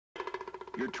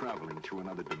You're traveling through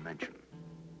another dimension.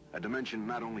 A dimension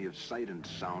not only of sight and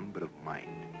sound, but of mind.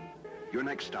 Your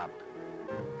next stop.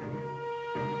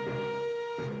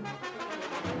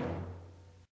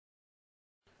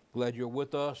 Glad you're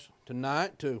with us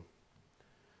tonight to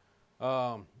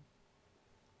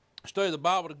study the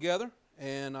Bible together.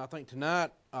 And I think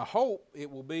tonight, I hope it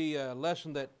will be a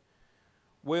lesson that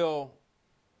will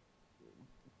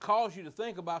cause you to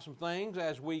think about some things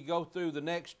as we go through the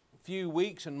next few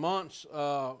weeks and months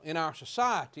in our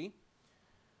society.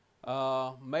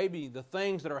 Maybe the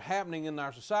things that are happening in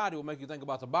our society will make you think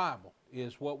about the Bible,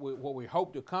 is what we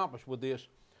hope to accomplish with this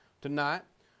tonight.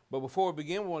 But before we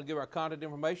begin, we want to give our contact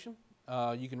information.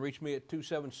 You can reach me at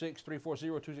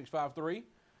 276-340-2653,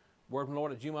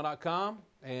 wordfromthelord@gmail.com,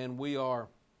 and we are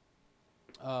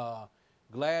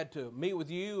glad to meet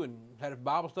with you and have a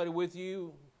Bible study with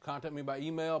you. Contact me by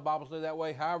email, Bible study that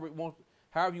way. However you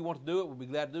want to do it, we'll be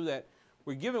glad to do that.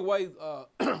 We're giving away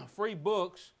free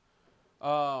books,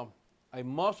 A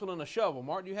Muscle and a Shovel.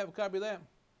 Mark, do you have a copy of that?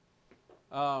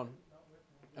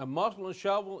 A Muscle and a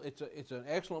Shovel. It's an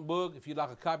excellent book. If you'd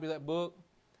like a copy of that book,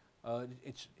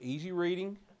 it's easy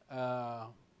reading,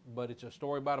 but it's a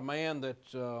story about a man that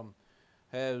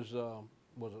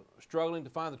was struggling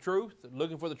to find the truth,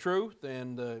 looking for the truth,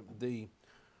 and the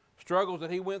struggles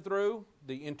that he went through,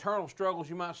 the internal struggles,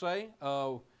 you might say,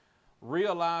 of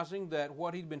realizing that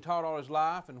what he'd been taught all his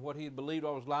life and what he had believed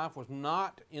all his life was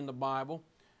not in the Bible,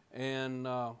 and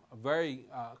a very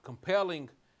compelling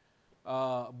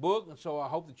book. And so I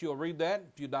hope that you'll read that.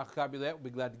 If you'd like a copy of that, we'll be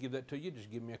glad to give that to you.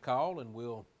 Just give me a call and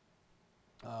we'll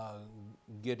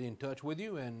get in touch with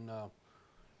you and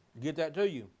get that to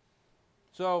you.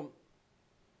 So,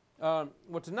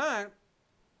 tonight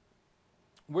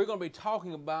we're going to be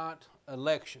talking about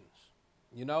elections.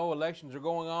 You know, elections are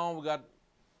going on. We got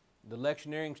the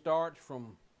electioneering starts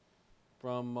from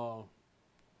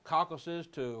caucuses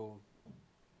to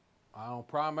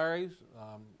primaries.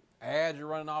 Ads are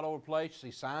running all over the place.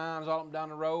 You see signs all up and down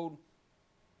the road.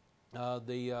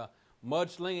 The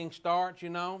mudslinging starts. You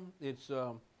know, it's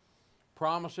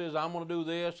promises. I'm going to do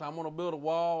this. I'm going to build a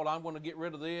wall. I'm going to get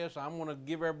rid of this. I'm going to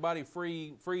give everybody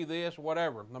free this,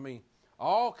 whatever. I mean,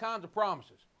 all kinds of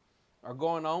promises are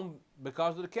going on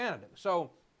because of the candidate.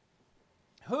 So,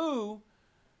 who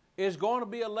is going to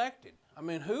be elected? I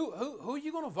mean, who are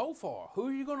you going to vote for? Who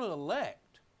are you going to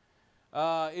elect?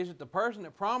 Is it the person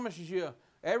that promises you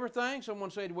everything? Someone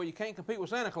said, well, you can't compete with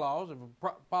Santa Claus. If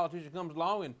a politician comes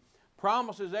along and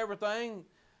promises everything,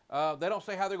 they don't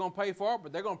say how they're going to pay for it,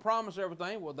 but they're going to promise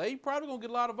everything. Well, they probably going to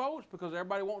get a lot of votes because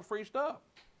everybody wants free stuff.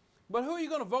 But who are you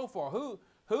going to vote for?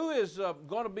 Who is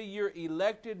going to be your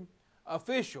elected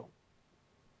official?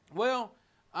 Well,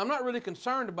 I'm not really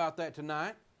concerned about that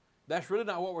tonight. That's really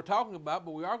not what we're talking about,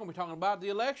 but we are going to be talking about the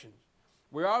elections.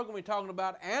 We are going to be talking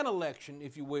about an election,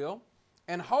 if you will,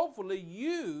 and hopefully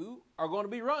you are going to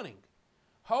be running.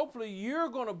 Hopefully you're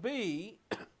going to be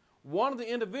one of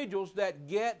the individuals that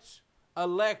gets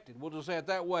elected. We'll just say it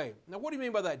that way. Now, what do you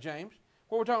mean by that, James?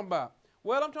 What are we talking about?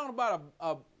 Well, I'm talking about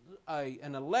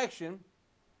an election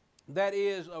that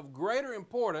is of greater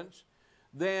importance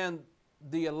than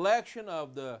the election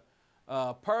of the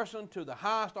person to the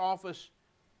highest office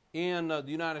in the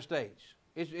United States.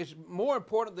 It's more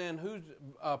important than who's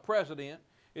president.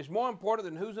 It's more important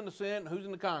than who's in the Senate and who's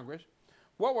in the Congress.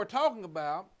 What we're talking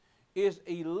about is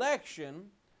election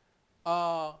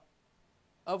of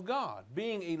God,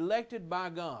 being elected by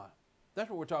God. That's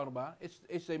what we're talking about.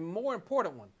 It's a more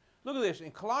important one. Look at this.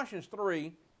 In Colossians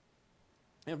 3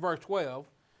 in verse 12,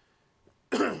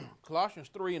 Colossians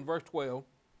 3 in verse 12,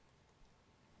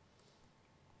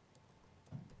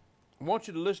 I want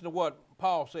you to listen to what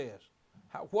Paul says,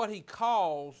 what he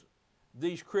calls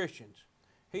these Christians.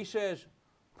 He says,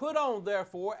 put on,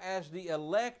 therefore, as the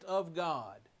elect of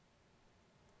God,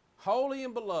 holy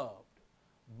and beloved,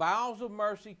 bowels of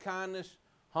mercy, kindness,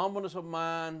 humbleness of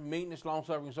mind, meekness,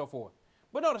 long-suffering, and so forth.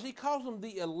 But notice, he calls them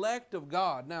the elect of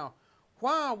God. Now,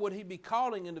 why would he be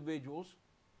calling individuals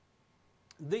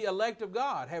the elect of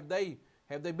God? Have they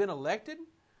been elected?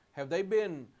 Have they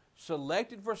been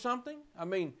selected for something? I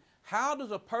mean, how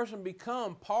does a person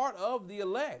become part of the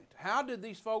elect? How did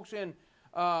these folks in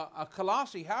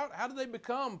Colossae, how did they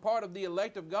become part of the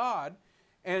elect of God?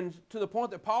 And to the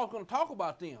point that Paul's going to talk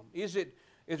about them. Is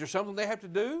there something they have to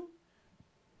do?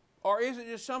 Or is it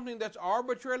just something that's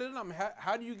arbitrarily done? I mean,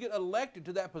 how do you get elected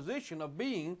to that position of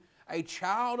being a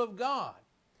child of God?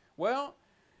 Well,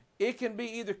 it can be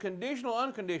either conditional or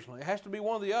unconditional. It has to be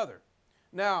one or the other.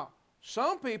 Now,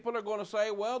 some people are going to say,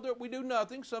 well, we do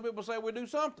nothing. Some people say we do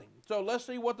something. So let's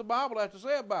see what the Bible has to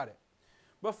say about it.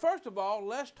 But first of all,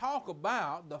 let's talk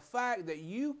about the fact that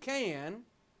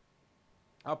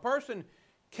a person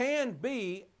can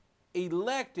be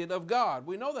elected of God.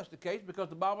 We know that's the case because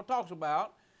the Bible talks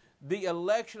about the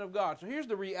election of God. So here's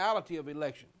the reality of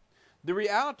election. The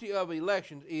reality of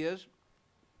elections is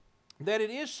that it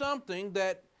is something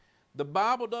that the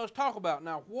Bible does talk about.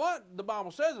 Now, what the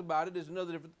Bible says about it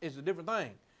is a different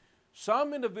thing.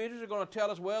 Some individuals are going to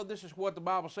tell us, well, this is what the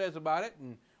Bible says about it,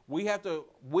 and we have to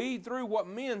weed through what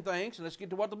men think, and let's get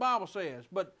to what the Bible says.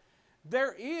 But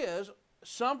there is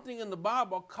something in the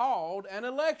Bible called an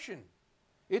election.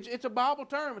 It's a Bible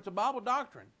term. It's a Bible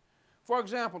doctrine. For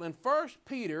example, in 1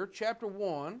 Peter chapter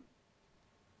 1,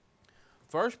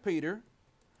 1 Peter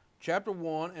chapter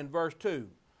 1 and verse 2,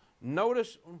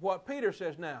 notice what Peter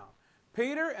says now.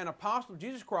 Peter, an apostle of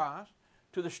Jesus Christ,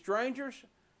 to the strangers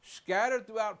scattered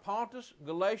throughout Pontus,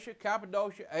 Galatia,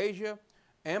 Cappadocia, Asia,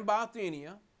 and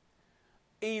Bithynia,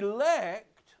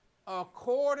 elect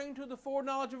according to the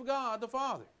foreknowledge of God the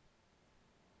Father.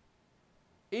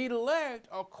 Elect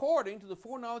according to the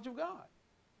foreknowledge of God.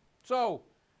 So,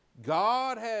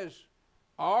 God has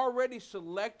already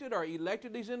selected or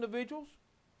elected these individuals.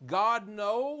 God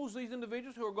knows these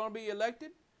individuals who are going to be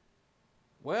elected.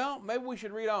 Well, maybe we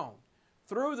should read on.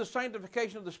 Through the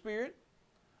sanctification of the Spirit,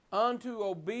 unto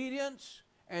obedience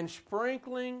and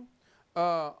sprinkling,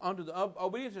 unto the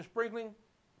obedience and sprinkling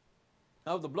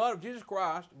of the blood of Jesus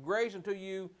Christ, grace unto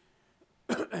you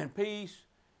and peace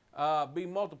be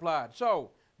multiplied.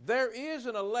 So, there is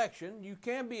an election. You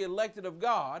can be elected of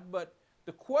God, but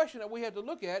the question that we have to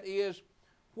look at is,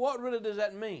 what really does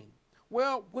that mean?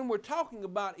 Well, when we're talking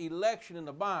about election in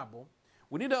the Bible,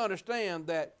 we need to understand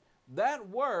that that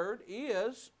word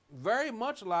is very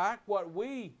much like what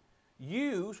we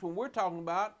use when we're talking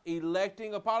about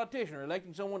electing a politician or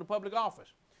electing someone to public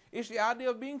office. It's the idea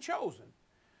of being chosen.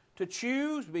 To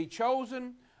choose, be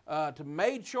chosen, to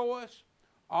made choice,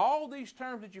 all these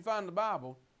terms that you find in the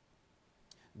Bible,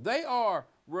 they are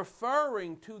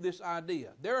referring to this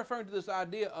idea. They're referring to this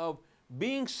idea of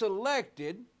being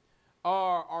selected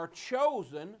or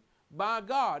chosen by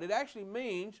God. It actually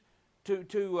means to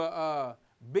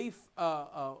be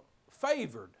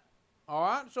favored. All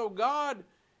right? So God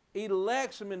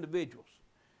elects some individuals.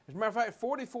 As a matter of fact,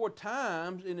 44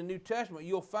 times in the New Testament,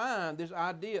 you'll find this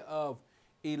idea of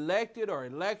elected or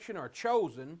election or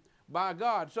chosen by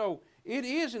God. So it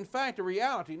is, in fact, a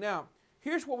reality. Now,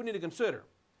 here's what we need to consider.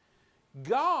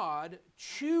 God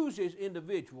chooses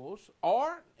individuals,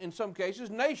 or in some cases,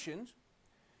 nations,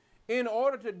 in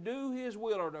order to do His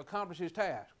will or to accomplish His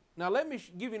task. Now, let me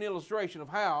give you an illustration of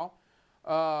how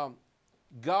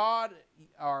God,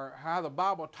 or how the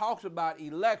Bible talks about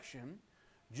election,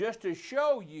 just to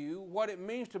show you what it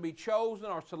means to be chosen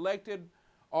or selected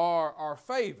or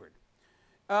favored.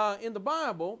 In the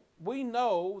Bible, we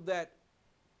know that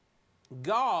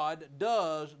God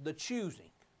does the choosing.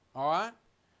 All right?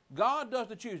 God does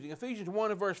the choosing. Ephesians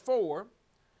 1 and verse 4.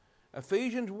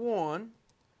 Ephesians 1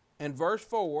 and verse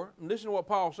 4. And listen to what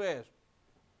Paul says.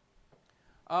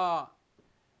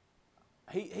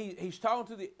 He's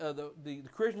talking to the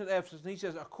Christians at Ephesus, and he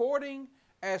says, according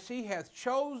as He hath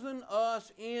chosen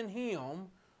us in Him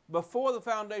before the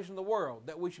foundation of the world,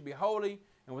 that we should be holy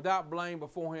and without blame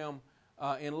before Him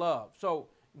in love. So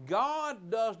God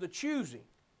does the choosing.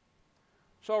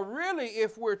 So really,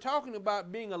 if we're talking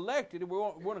about being elected, and we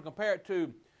want to compare it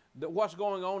to what's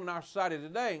going on in our society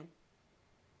today,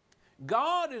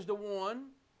 God is the one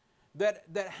that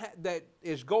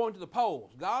is going to the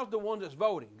polls. God's the one that's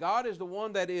voting. God is the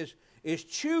one that is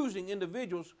choosing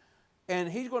individuals, and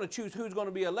He's going to choose who's going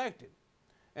to be elected.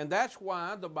 And that's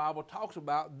why the Bible talks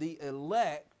about the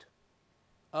elect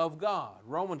of God.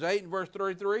 Romans 8 and verse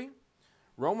 33.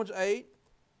 Romans 8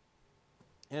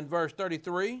 and verse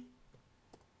 33.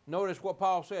 Notice what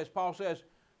Paul says. Paul says,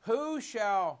 who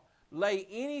shall lay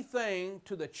anything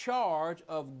to the charge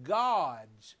of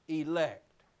God's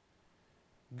elect?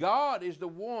 God is the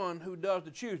one who does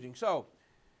the choosing. So,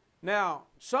 now,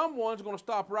 someone's going to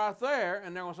stop right there,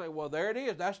 and they're going to say, well, there it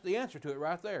is. That's the answer to it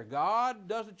right there. God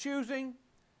does the choosing.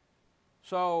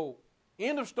 So,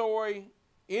 end of story,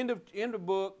 end of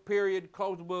book, period,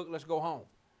 close the book, let's go home.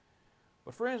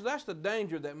 But friends, that's the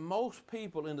danger that most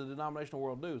people in the denominational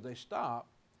world do. They stop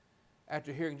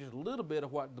after hearing just a little bit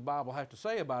of what the Bible has to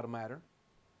say about a matter,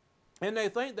 and they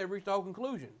think they've reached the whole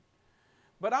conclusion.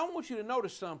 But I want you to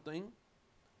notice something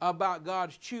about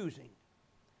God's choosing.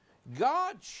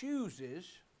 God chooses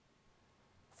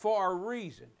for a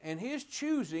reason, and His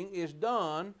choosing is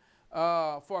done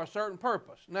for a certain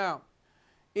purpose. Now,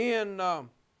 in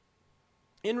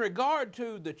regard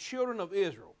to the children of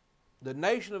Israel, the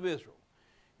nation of Israel,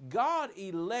 God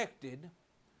elected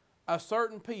a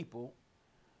certain people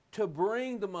to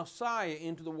bring the Messiah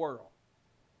into the world.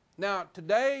 Now,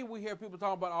 today we hear people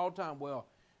talk about all the time, well,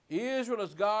 Israel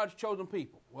is God's chosen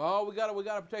people. Well, we got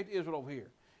to protect Israel over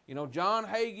here. You know, John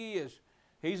Hagee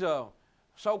he's a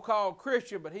so-called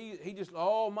Christian, but he just,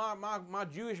 oh, my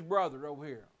Jewish brother over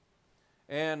here.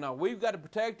 And we've got to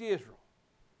protect Israel.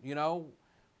 You know,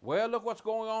 well, look what's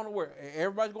going on in the world.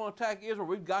 Everybody's going to attack Israel.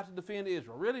 We've got to defend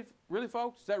Israel. Really,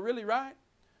 folks? Is that really right?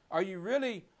 Are you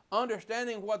really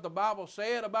understanding what the Bible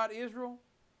said about Israel?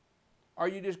 Are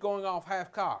you just going off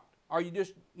half-cocked? Are you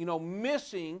just, you know,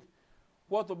 missing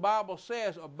what the Bible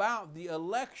says about the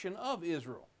election of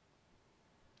Israel?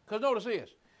 Because notice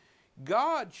this.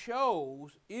 God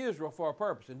chose Israel for a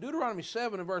purpose. In Deuteronomy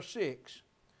 7 and verse 6,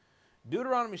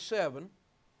 Deuteronomy 7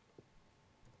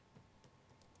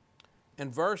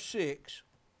 and verse 6,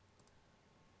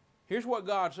 here's what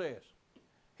God says.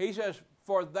 He says,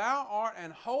 for thou art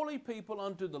an holy people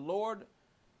unto the Lord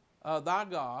thy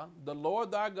God. The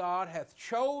Lord thy God hath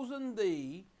chosen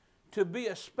thee to be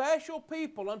a special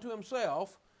people unto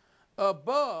himself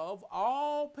above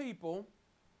all people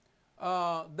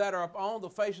that are upon the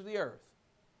face of the earth.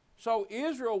 So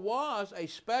Israel was a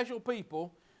special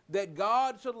people that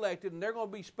God selected, and they're going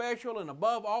to be special and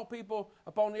above all people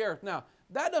upon the earth. Now,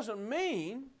 that doesn't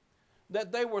mean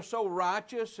that they were so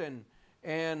righteous and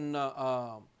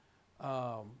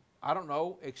I don't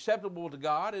know, acceptable to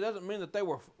God. It doesn't mean that they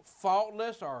were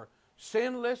faultless or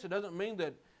sinless. It doesn't mean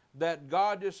that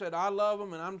God just said, I love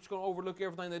them and I'm just going to overlook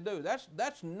everything they do.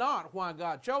 That's not why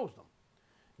God chose them.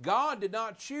 God did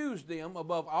not choose them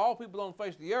above all people on the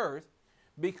face of the earth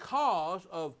because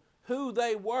of who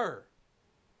they were.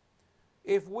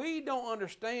 If we don't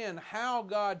understand how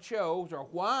God chose or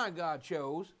why God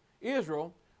chose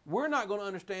Israel, we're not going to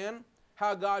understand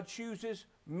how God chooses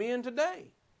men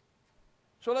today.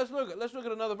 So let's look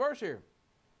at another verse here.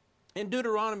 In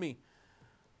Deuteronomy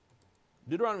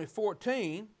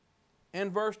 14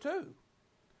 and verse 2.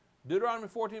 Deuteronomy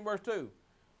 14 verse 2.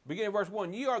 Beginning verse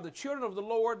 1. Ye are the children of the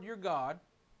Lord your God.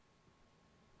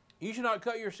 You should not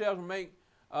cut yourselves and make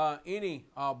any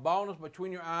baldness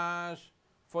between your eyes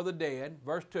for the dead.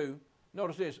 Verse 2.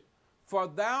 Notice this. For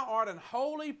thou art an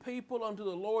holy people unto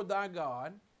the Lord thy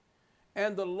God,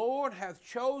 and the Lord hath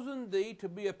chosen thee to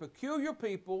be a peculiar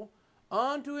people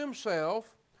unto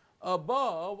himself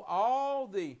above all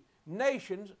the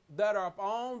nations that are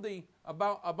upon the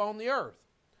earth.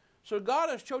 So God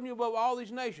has chosen you above all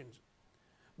these nations.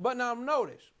 But now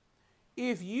notice,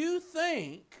 if you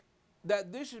think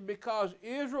that this is because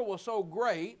Israel was so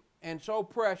great and so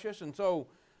precious and so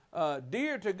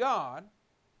dear to God,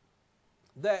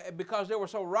 that because they were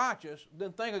so righteous,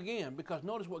 then think again, because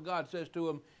notice what God says to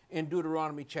them in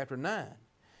Deuteronomy chapter 9.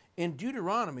 In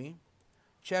Deuteronomy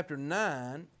chapter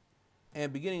 9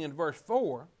 and beginning in verse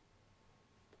 4,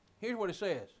 here's what it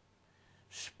says.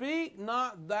 Speak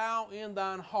not thou in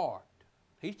thine heart.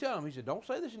 He's telling them, he said, don't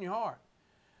say this in your heart.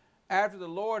 After the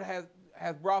Lord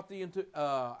hath brought thee into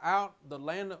out the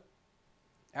land,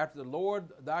 after the Lord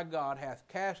thy God hath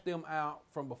cast them out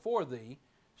from before thee,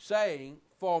 saying,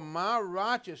 for my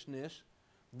righteousness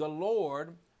the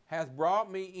Lord hath brought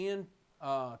me in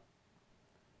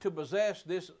to possess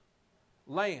this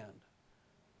land.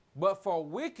 But for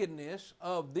wickedness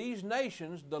of these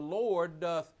nations the Lord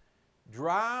doth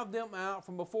drive them out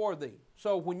from before thee.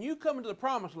 So when you come into the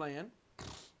promised land,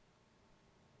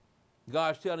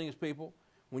 God's telling his people,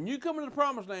 when you come into the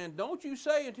promised land, don't you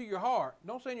say into your heart,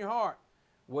 don't say in your heart,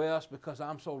 well, it's because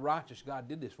I'm so righteous God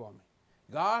did this for me.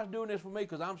 God's doing this for me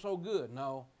because I'm so good.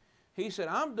 No. He said,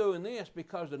 I'm doing this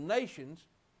because the nations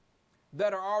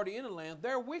that are already in the land,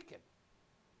 they're wicked.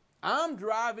 I'm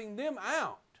driving them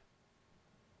out.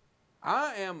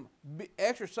 I am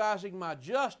exercising my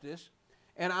justice,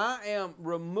 and I am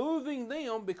removing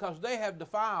them because they have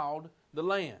defiled the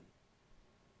land.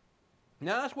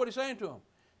 Now that's what he's saying to them.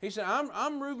 He said,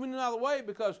 I'm moving them out of the way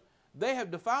because they have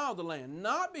defiled the land.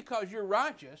 Not because you're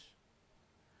righteous,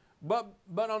 but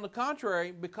on the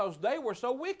contrary, because they were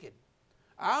so wicked.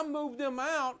 I moved them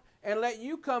out and let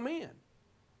you come in.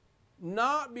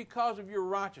 Not because of your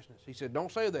righteousness. He said,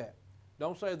 don't say that.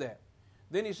 Don't say that.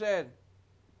 Then he said,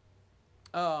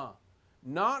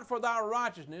 not for thy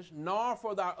righteousness, nor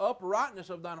for thy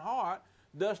uprightness of thine heart,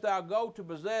 dost thou go to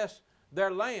possess their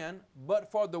land,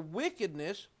 but for the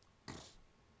wickedness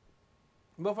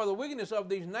of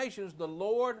these nations, the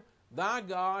Lord thy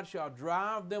God shall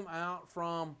drive them out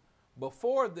from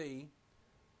before thee,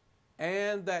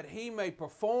 and that he may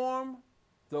perform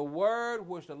the word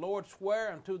which the Lord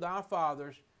sware unto thy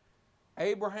fathers,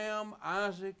 Abraham,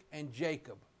 Isaac, and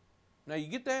Jacob. Now you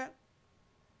get that?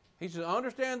 He says,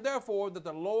 understand therefore that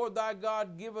the Lord thy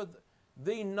God giveth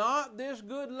thee not this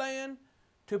good land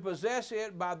to possess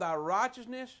it by thy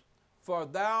righteousness, for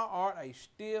thou art a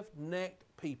stiff-necked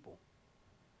people.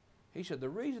 He said, the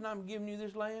reason I'm giving you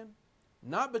this land,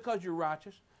 not because you're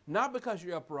righteous, not because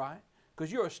you're upright,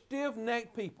 because you're a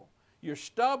stiff-necked people. You're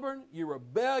stubborn, you're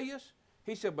rebellious.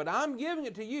 He said, but I'm giving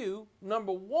it to you,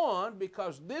 number one,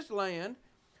 because this land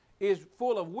is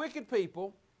full of wicked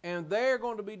people, and they're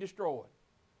going to be destroyed.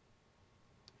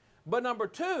 But number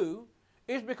two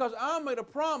is because I made a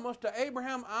promise to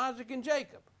Abraham, Isaac, and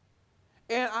Jacob.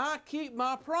 And I keep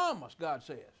my promise, God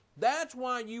says. That's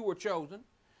why you were chosen.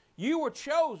 You were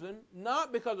chosen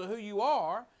not because of who you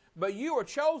are, but you were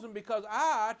chosen because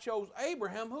I chose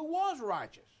Abraham, who was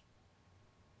righteous.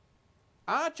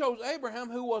 I chose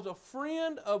Abraham, who was a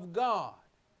friend of God.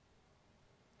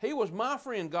 He was my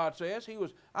friend, God says.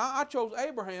 I chose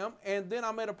Abraham, and then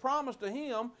I made a promise to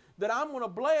him that I'm going to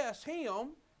bless him,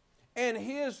 and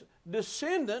his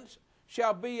descendants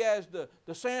shall be as the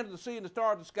sand of the sea and the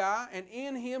stars of the sky, and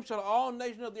in him shall all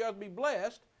nations of the earth be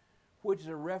blessed, which is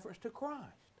a reference to Christ.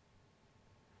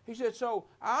 He said, so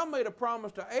I made a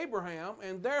promise to Abraham,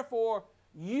 and therefore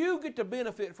you get to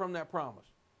benefit from that promise.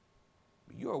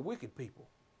 But you're a wicked people.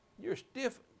 You're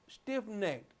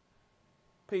stiff-necked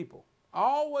people,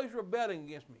 always rebelling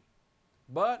against me.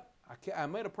 But I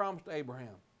made a promise to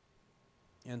Abraham,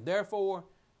 and therefore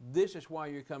this is why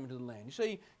you're coming to the land. You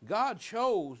see, God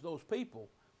chose those people.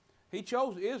 He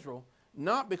chose Israel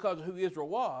not because of who Israel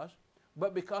was,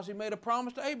 but because he made a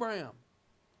promise to Abraham.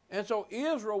 And so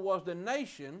Israel was the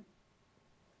nation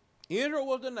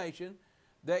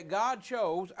that God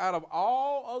chose out of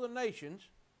all other nations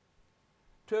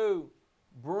to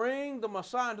bring the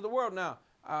Messiah into the world. Now,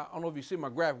 I don't know if you see my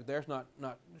graphic there. It's not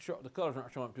the colors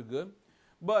aren't showing up too good.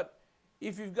 But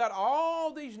if you've got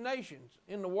all these nations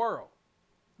in the world,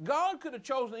 God could have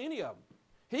chosen any of them.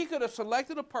 He could have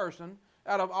selected a person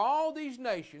out of all these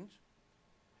nations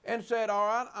and said, all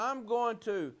right, I'm going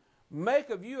to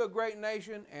make of you a great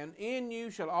nation, and in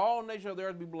you shall all nations of the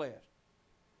earth be blessed.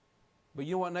 But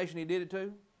you know what nation he did it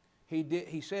to?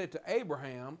 He said it to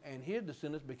Abraham, and his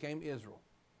descendants became Israel.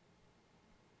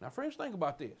 Now, friends, think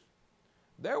about this.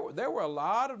 There were a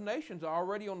lot of nations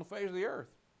already on the face of the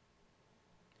earth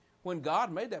when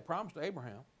God made that promise to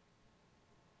Abraham.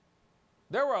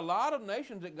 There were a lot of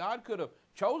nations that God could have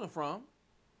chosen from,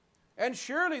 and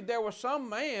surely there was some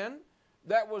man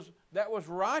that was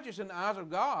righteous in the eyes of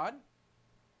God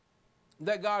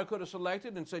that God could have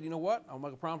selected and said, you know what, I'll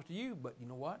make a promise to you, but you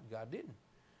know what, God didn't.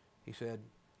 He said,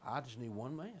 I just need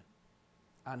one man.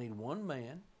 I need one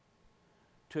man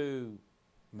to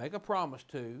make a promise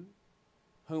to,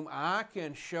 whom I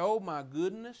can show my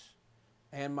goodness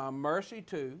and my mercy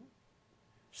to,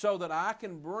 so that I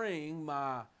can bring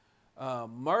my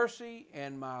mercy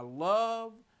and my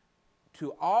love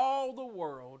to all the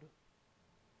world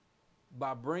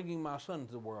by bringing my son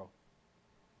into the world.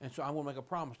 And so I'm going to make a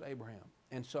promise to Abraham.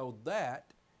 And so that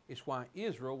is why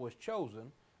Israel was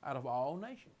chosen out of all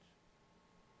nations.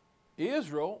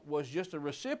 Israel was just a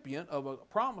recipient of a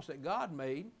promise that God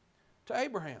made to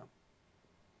Abraham.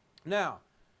 Now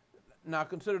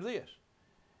consider this.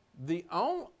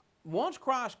 Once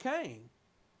Christ came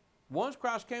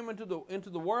into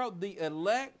the world, the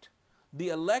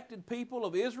elected people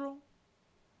of Israel,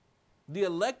 the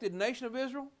elected nation of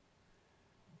Israel,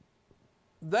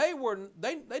 they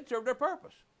served their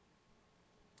purpose.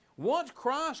 Once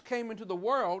Christ came into the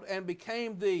world and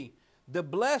became the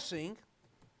blessing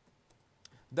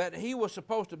that he was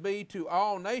supposed to be to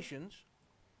all nations,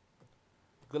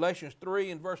 Galatians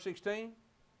 3 and verse 16,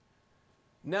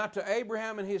 now to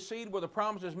Abraham and his seed were the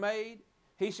promises made.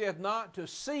 He saith not to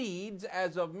seeds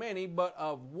as of many, but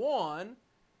of one,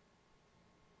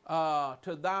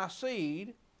 to thy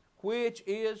seed, which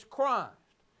is Christ.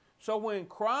 So when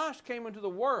Christ came into the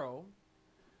world,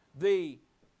 the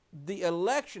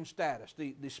election status,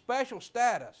 the special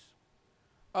status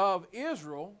of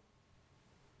Israel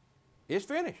is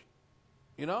finished.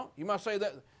 You know, you might say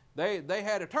that they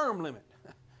had a term limit.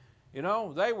 You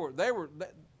know, they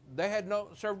had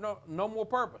served no more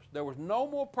purpose. There was no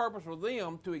more purpose for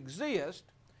them to exist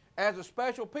as a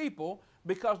special people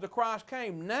because the Christ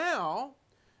came. Now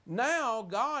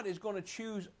God is going to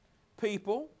choose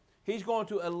people. He's going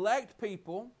to elect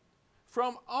people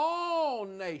from all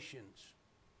nations.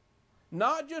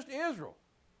 Not just Israel,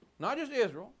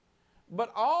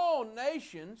 but all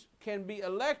nations can be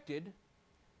elected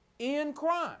in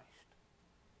Christ.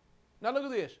 Now look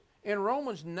at this. In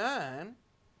Romans 9,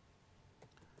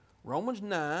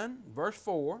 verse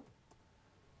 4,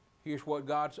 here's what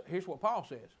Paul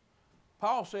says.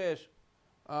 Paul says,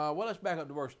 well, let's back up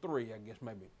to verse 3, I guess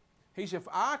maybe. He said, if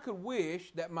I could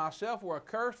wish that myself were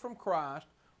accursed from Christ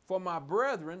for my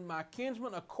brethren, my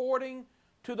kinsmen, according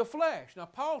to the flesh. Now,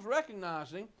 Paul's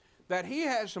recognizing that he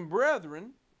has some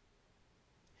brethren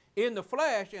in the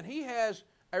flesh, and he has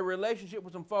a relationship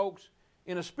with some folks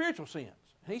in a spiritual sense.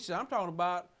 And he said, I'm talking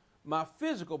about my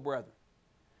physical brethren.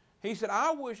 He said,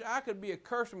 I wish I could be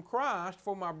accursed from Christ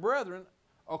for my brethren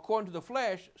according to the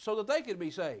flesh so that they could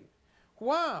be saved.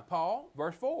 Why, Paul?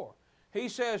 Verse 4. He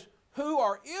says, who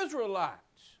are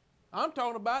Israelites? I'm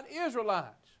talking about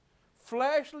Israelites,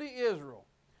 fleshly Israel,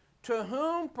 to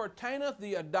whom pertaineth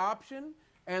the adoption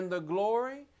and the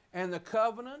glory and the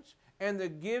covenants and the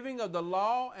giving of the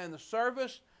law and the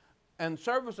service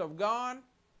of God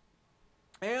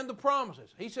and the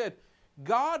promises. He said,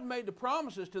 God made the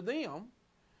promises to them.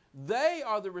 They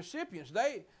are the recipients.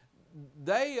 They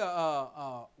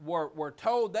were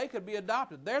told they could be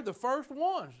adopted. They're the first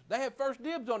ones. They have first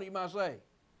dibs on it, you might say.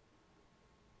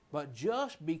 But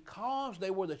just because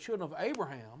they were the children of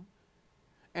Abraham,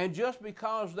 and just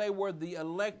because they were the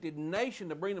elected nation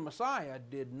to bring the Messiah,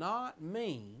 did not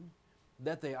mean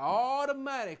that they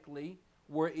automatically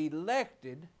were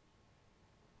elected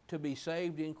to be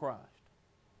saved in Christ.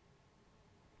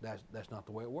 That's not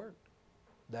the way it worked.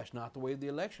 That's not the way the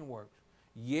election works.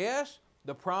 Yes,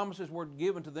 the promises were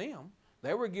given to them.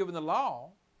 They were given the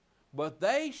law, but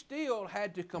they still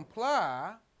had to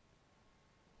comply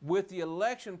with the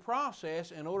election process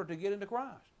in order to get into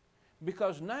Christ.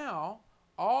 Because now,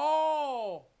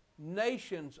 all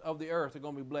nations of the earth are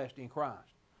going to be blessed in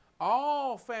Christ.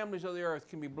 All families of the earth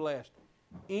can be blessed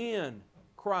in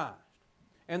Christ.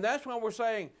 And that's why we're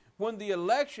saying when the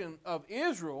election of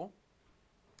Israel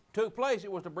took place,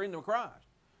 it was to bring them to Christ.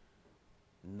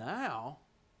 Now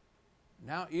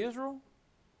Israel,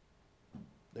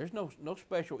 there's no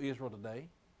special Israel today.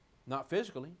 Not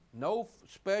physically. No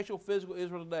special physical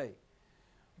Israel today.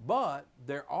 But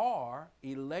there are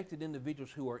elected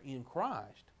individuals who are in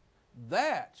Christ.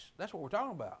 That's what we're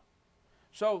talking about.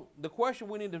 So the question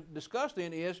we need to discuss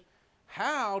then is,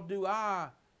 how do I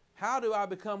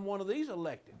become one of these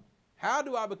elected? How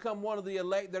do I become one of the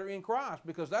elect that are in Christ?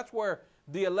 Because that's where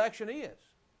the election is.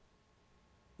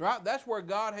 Right? That's where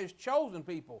God has chosen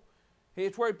people.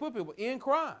 It's where He put people, in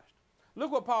Christ.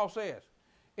 Look what Paul says.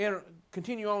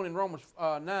 Continue on in Romans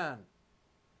 9.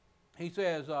 He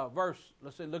says,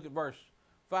 look at verse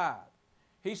 5.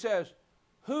 He says,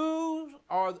 whose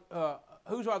are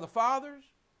the fathers,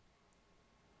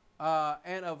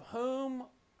 and of whom,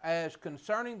 as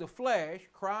concerning the flesh,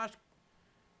 Christ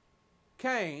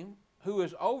came, who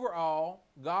is over all,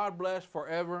 God bless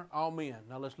forever, all men.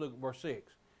 Now let's look at verse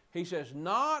 6. He says,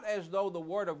 not as though the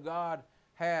word of God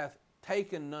hath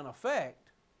taken none effect,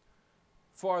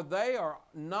 for they are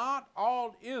not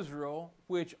all Israel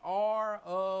which are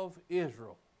of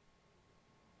Israel.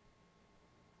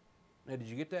 Now, did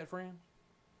you get that, friends?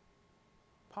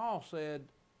 Paul said,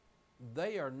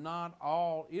 they are not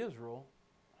all Israel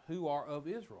who are of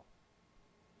Israel.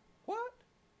 What?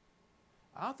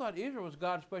 I thought Israel was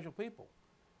God's special people.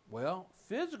 Well,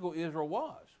 physical Israel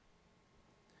was.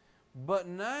 But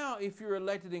now, if you're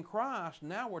elected in Christ,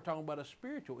 now we're talking about a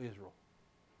spiritual Israel.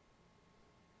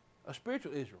 A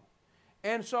spiritual Israel.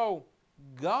 And so,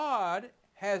 God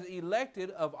has elected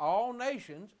of all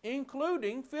nations,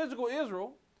 including physical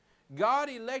Israel. God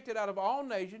elected out of all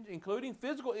nations, including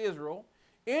physical Israel,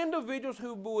 individuals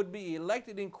who would be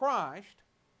elected in Christ.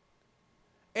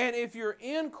 And if you're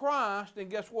in Christ, then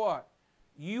guess what?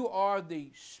 You are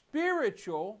the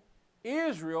spiritual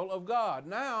Israel of God.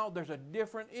 Now there's a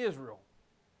different Israel.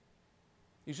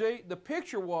 You see, the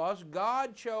picture was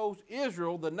God chose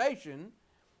Israel, the nation,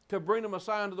 to bring the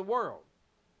Messiah into the world.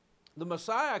 The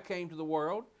Messiah came to the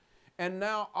world, and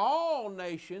now all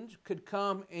nations could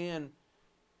come and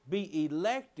be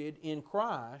elected in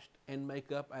Christ and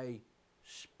make up a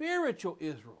spiritual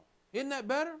Israel. Isn't that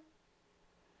better?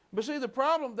 But see, the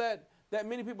problem that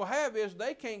many people have is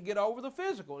they can't get over the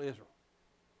physical Israel.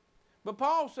 But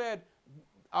Paul said,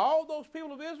 all those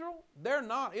people of Israel, they're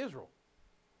not Israel.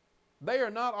 They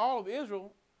are not all of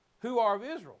Israel who are of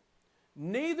Israel.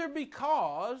 Neither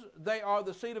because they are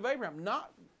the seed of Abraham.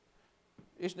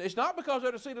 It's not because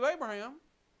they're the seed of Abraham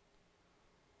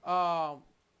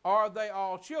are they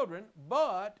all children,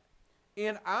 but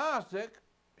in Isaac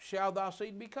shall thy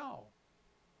seed be called.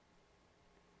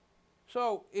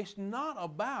 So it's not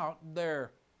about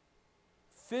their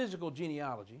physical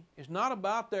genealogy. It's not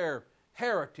about their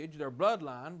heritage, their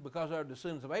bloodline, because they're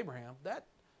descendants of Abraham.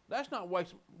 That's not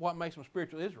what makes them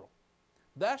spiritual Israel.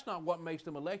 That's not what makes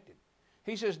them elected.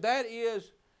 He says, that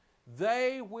is,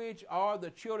 they which are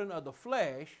the children of the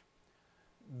flesh,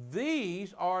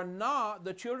 these are not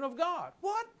the children of God.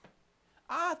 What?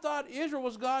 I thought Israel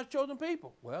was God's chosen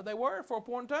people. Well, they were for a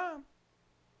point in time.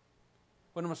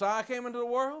 When the Messiah came into the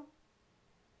world,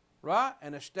 right,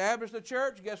 and established the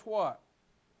church, guess what?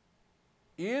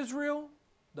 Israel,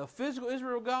 the physical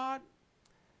Israel of God,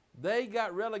 they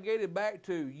got relegated back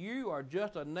to, you are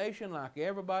just a nation like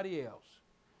everybody else.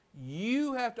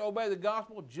 You have to obey the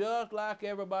gospel just like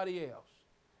everybody else.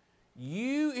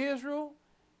 You, Israel,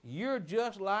 you're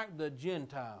just like the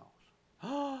Gentiles.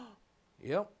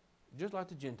 Yep, just like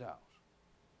the Gentiles.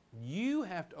 You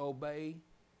have to obey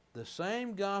the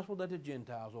same gospel that the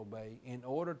Gentiles obey in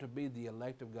order to be the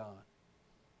elect of God.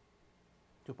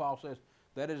 So Paul says,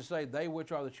 that is to say, they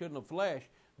which are the children of flesh,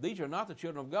 these are not the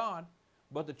children of God,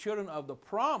 but the children of the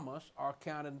promise are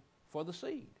counted for the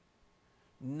seed.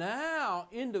 Now,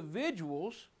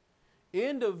 individuals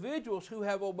who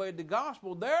have obeyed the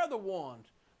gospel, they're the ones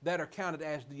that are counted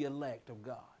as the elect of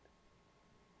God.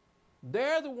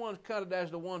 They're the ones counted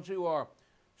as the ones who are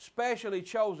specially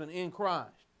chosen in Christ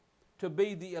to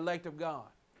be the elect of God.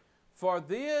 For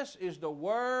this is the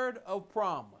word of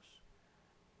promise.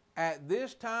 At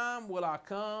this time will I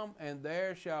come, and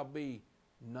there shall be,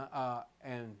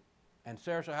 and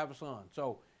Sarah shall have a son.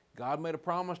 So God made a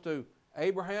promise to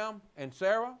Abraham and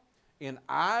Sarah, and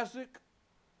Isaac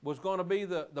was going to be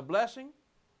the blessing.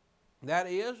 That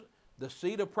is, the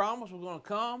seed of promise was going to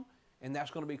come, and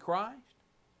that's going to be Christ.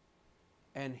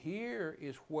 And here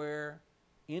is where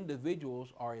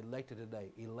individuals are elected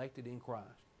today, elected in Christ.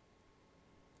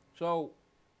 So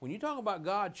when you talk about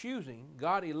God choosing,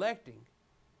 God electing,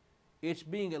 it's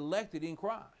being elected in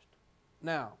Christ.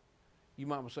 Now, you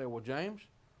might say, well, James,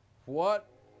 what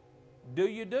do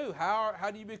you do? How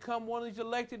do you become one of these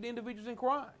elected individuals in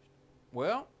Christ?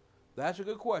 Well, that's a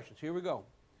good question. Here we go.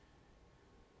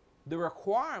 The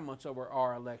requirements of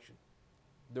our election.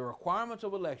 The requirements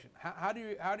of election. How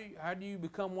do you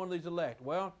become one of these elect?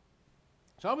 Well,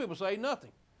 some people say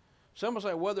nothing. Some will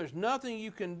say, well, there's nothing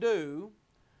you can do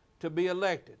to be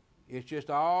elected. It's just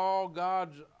all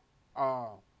God's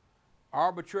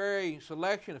arbitrary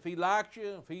selection. If He likes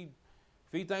you, if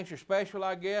He thinks you're special,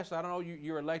 I guess, I don't know,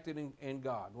 you're elected in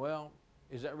God. Well,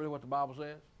 is that really what the Bible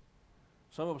says?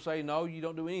 Some people say, no, you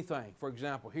don't do anything. For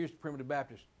example, here's the Primitive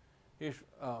Baptist. Here's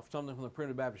something from the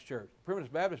Primitive Baptist Church. The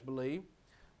Primitive Baptists believe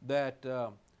that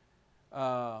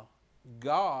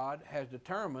God has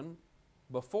determined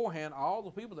beforehand all the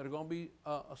people that are going to be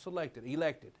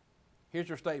elected. Here's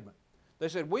their statement. They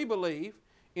said, we believe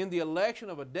in the election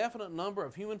of a definite number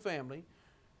of human family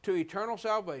to eternal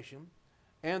salvation,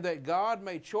 and that God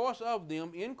made choice of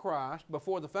them in Christ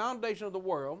before the foundation of the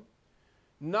world,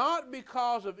 not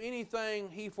because of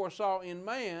anything He foresaw in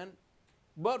man,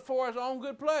 but for His own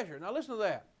good pleasure. Now listen to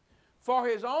that. For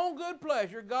His own good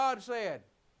pleasure, God said,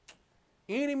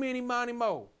 eeny, meeny, miny,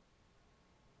 mo,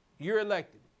 you're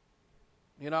elected.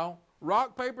 You know,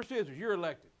 rock, paper, scissors, you're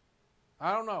elected.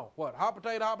 I don't know, what, hot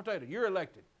potato, you're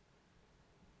elected.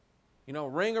 You know,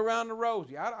 ring around the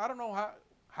rosy. I don't know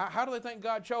how do they think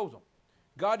God chose them?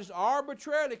 God just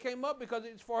arbitrarily came up because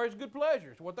it's for His good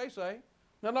pleasure. It's what they say.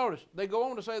 Now notice, they go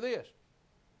on to say this.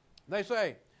 They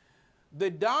say, the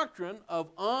doctrine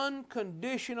of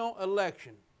unconditional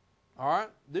election. All right?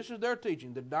 This is their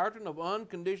teaching, the doctrine of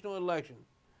unconditional election.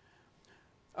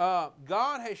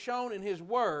 God has shown in His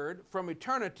Word from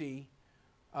eternity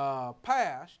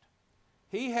past,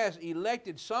 He has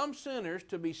elected some sinners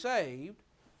to be saved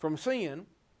from sin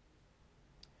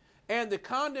and the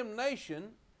condemnation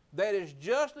that is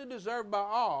justly deserved by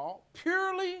all,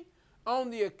 purely on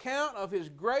the account of His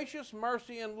gracious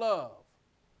mercy and love.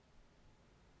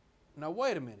 Now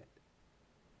wait a minute.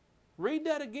 Read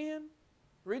that again.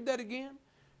 Read that again.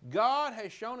 God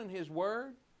has shown in His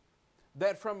Word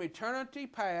that from eternity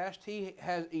past He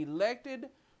has elected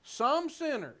some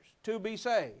sinners to be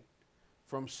saved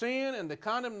from sin and the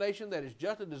condemnation that is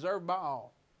justly deserved by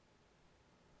all,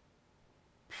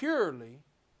 purely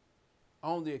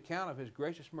on the account of His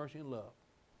gracious mercy and love.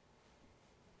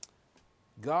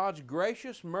 God's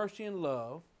gracious mercy and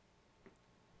love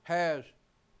has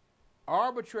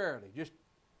arbitrarily just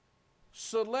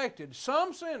selected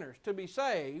some sinners to be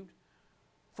saved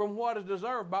from what is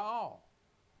deserved by all.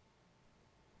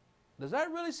 Does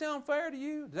that really sound fair to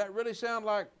you? Does that really sound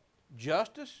like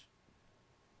justice?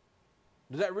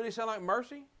 Does that really sound like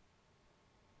mercy?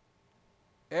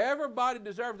 Everybody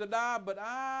deserves to die, but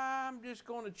I'm just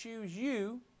going to choose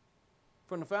you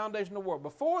from the foundation of the world.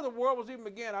 Before the world was even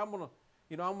began, I'm going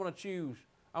to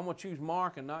choose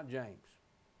Mark and not James.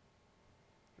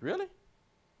 Really?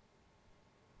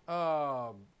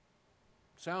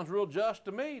 Sounds real just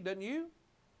to me, doesn't you?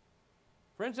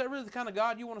 Friends, is that really the kind of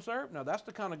God you want to serve? No, that's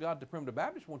the kind of God the Primitive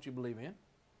Baptists want you to believe in.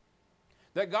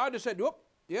 That God just said, whoop,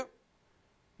 yep.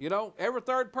 You know, every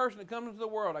third person that comes into the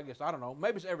world, I guess, I don't know,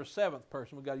 maybe it's every seventh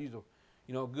person. We've got to use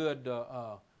a good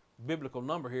biblical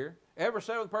number here. Every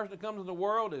seventh person that comes into the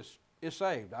world is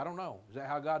saved. I don't know. Is that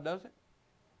how God does it?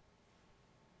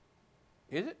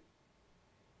 Is it?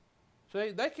 See,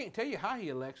 they can't tell you how He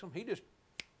elects them. He just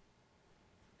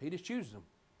chooses them.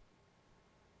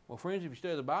 Well, friends, if you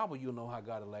study the Bible, you'll know how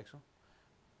God elects them.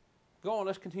 Go on,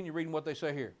 let's continue reading what they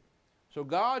say here. So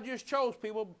God just chose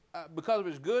people because of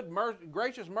His good,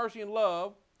 gracious mercy and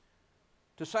love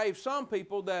to save some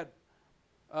people that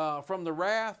from the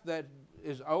wrath that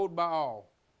is owed by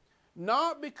all.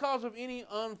 Not because of any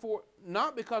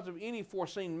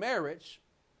foreseen merits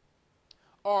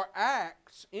or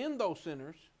acts in those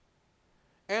sinners.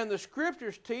 And the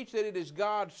Scriptures teach that it is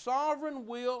God's sovereign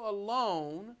will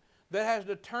alone that has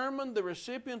determined the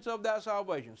recipients of that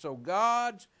salvation. So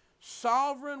God's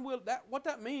sovereign will, what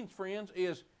that means, friends,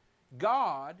 is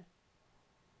God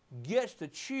gets to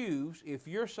choose if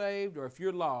you're saved or if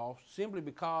you're lost simply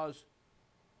because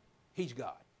He's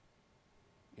God.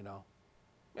 You know?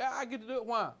 Yeah, I get to do it.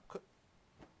 Why?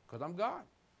 Because I'm God.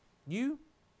 You,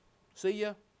 see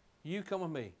ya, you come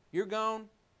with me. You're gone,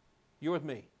 you're with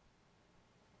me.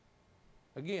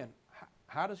 Again,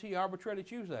 how does He arbitrarily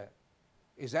choose that?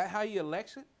 Is that how He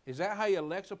elects it? Is that how He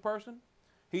elects a person?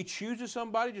 He chooses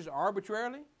somebody just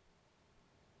arbitrarily?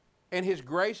 And His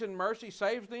grace and mercy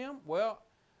saves them? Well,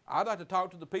 I'd like to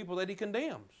talk to the people that He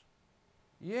condemns.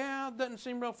 Yeah, it doesn't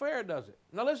seem real fair, does it?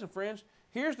 Now listen, friends,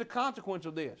 here's the consequence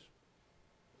of this.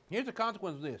 Here's the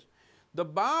consequence of this. The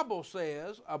Bible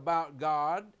says about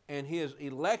God and His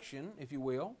election, if you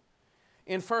will,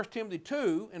 in 1 Timothy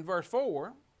 2, in verse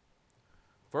 4,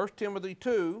 1 Timothy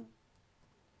 2,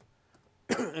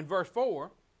 in verse 4,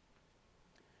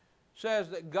 says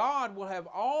that God will have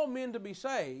all men to be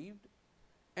saved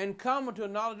and come into a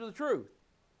knowledge of the truth.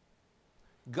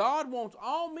 God wants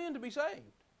all men to be saved.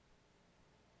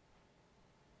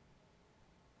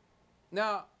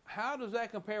 Now, how does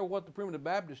that compare with what the Primitive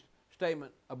Baptist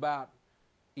statement about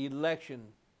election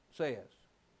says?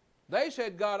 They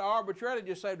said God arbitrarily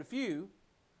just saved a few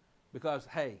because,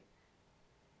 hey,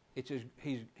 it's just,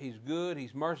 he's good,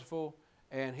 He's merciful,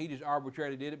 and He just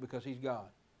arbitrarily did it because He's God.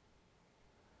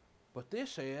 But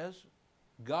this says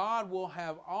God will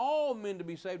have all men to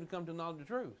be saved and come to the knowledge of the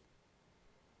truth.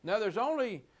 Now there's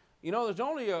only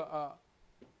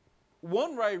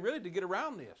one way really to get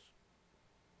around this.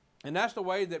 And that's the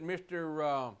way that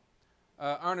Mr.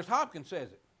 Ernest Hopkins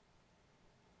says it.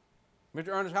 Mr.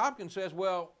 Ernest Hopkins says,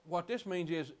 well, what this means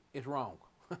is it's wrong.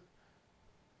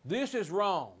 This is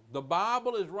wrong. The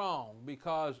Bible is wrong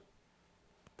because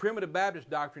Primitive Baptist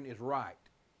doctrine is right.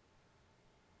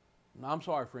 Now, I'm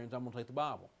sorry, friends, I'm going to take the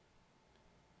Bible.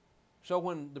 So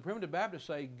when the Primitive Baptists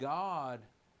say God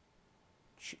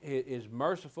is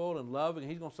merciful and loving,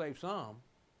 and He's going to save some,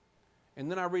 and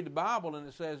then I read the Bible and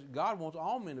it says God wants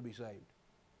all men to be saved.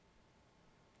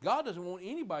 God doesn't want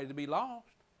anybody to be lost.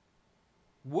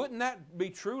 Wouldn't that be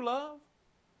true love?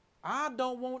 I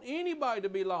don't want anybody to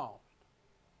be lost.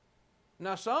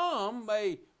 Now some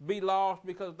may be lost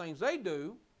because of things they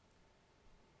do,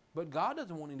 but God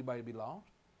doesn't want anybody to be lost.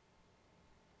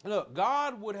 Look,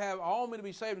 God would have all men to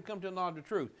be saved and come to the knowledge of the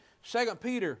truth. 2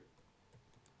 Peter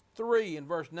 3 in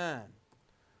verse 9.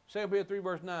 2 Peter 3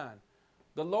 verse 9.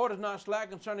 The Lord is not slack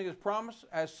concerning His promise,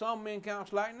 as some men count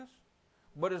slackness,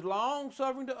 but is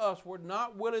long-suffering to usward,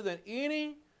 not willing that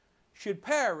any should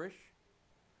perish,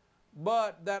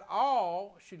 but that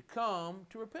all should come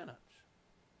to repentance.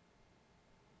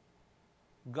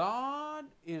 God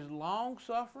is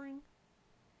long-suffering,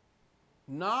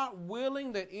 not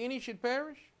willing that any should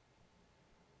perish.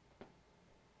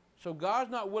 So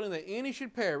God's not willing that any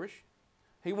should perish.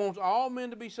 He wants all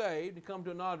men to be saved and come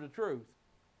to a knowledge of the truth.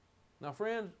 Now,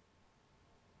 friends,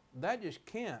 that just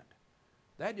can't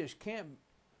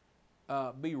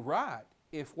be right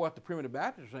if what the Primitive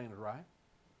Baptists are saying is right.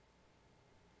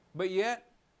 But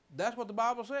yet, that's what the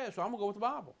Bible says, so I'm going to go with the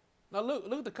Bible. Now,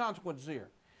 look at the consequences here.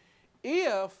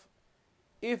 If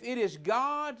it is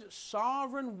God's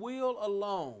sovereign will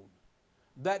alone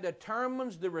that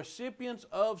determines the recipients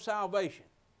of salvation.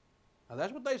 Now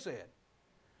that's what they said.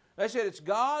 They said it's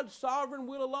God's sovereign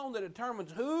will alone that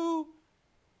determines who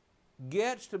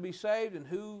gets to be saved and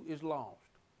who is lost.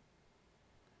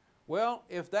 Well,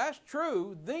 if that's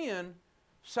true, then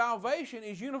salvation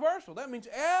is universal. That means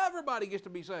everybody gets to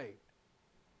be saved.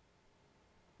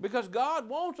 Because God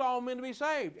wants all men to be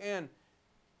saved. And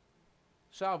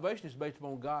salvation is based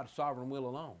upon God's sovereign will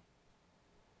alone.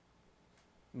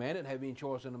 Man didn't have any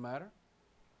choice in the matter.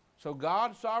 So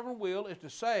God's sovereign will is to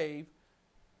save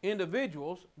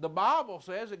individuals. The Bible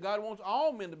says that God wants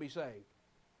all men to be saved.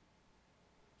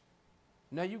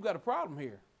 Now you've got a problem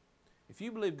here. If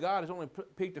you believe God has only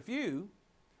picked a few,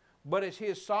 but it's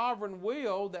His sovereign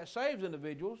will that saves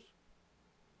individuals,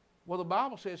 well, the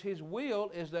Bible says His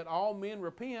will is that all men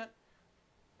repent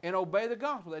and obey the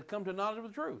gospel, that come to knowledge of the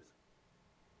truth.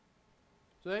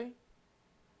 See?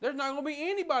 There's not going to be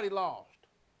anybody lost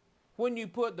when you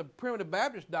put the primitive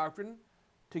Baptist doctrine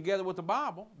together with the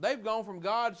Bible. They've gone from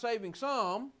God saving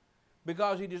some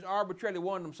because He just arbitrarily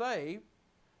wanted them saved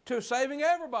to saving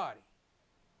everybody.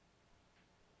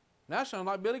 Now, that sounds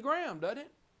like Billy Graham, doesn't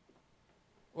it?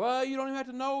 Well, you don't even have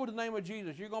to know the name of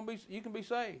Jesus. You can be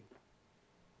saved.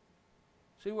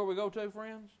 See where we go to,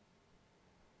 friends?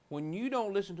 When you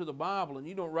don't listen to the Bible and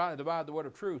you don't rightly divide the word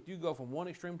of truth, you go from one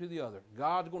extreme to the other.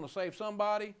 God's going to save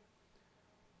somebody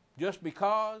just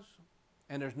because,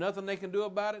 and there's nothing they can do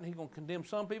about it, and He's going to condemn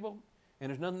some people, and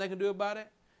there's nothing they can do about it.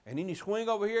 And then you swing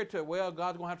over here to, well,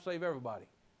 God's going to have to save everybody.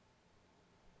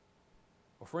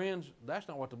 Well, friends, that's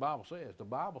not what the Bible says. The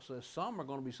Bible says some are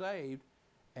going to be saved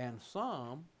and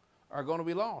some are going to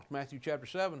be lost. Matthew chapter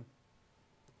 7.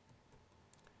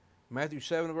 Matthew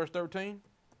 7 verse 13.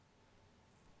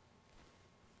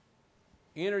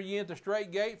 Enter ye into the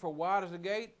strait gate, for wide is the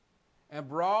gate, and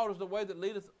broad is the way that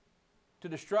leadeth to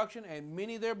destruction, and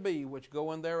many there be which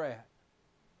go in thereat.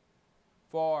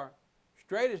 For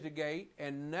strait is the gate,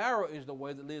 and narrow is the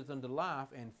way that leadeth unto life,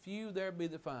 and few there be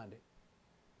that find it.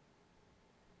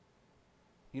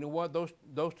 You know what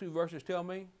those two verses tell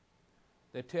me?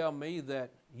 They tell me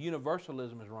that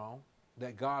universalism is wrong,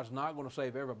 that God's not going to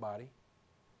save everybody.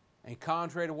 And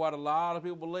contrary to what a lot of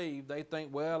people believe, they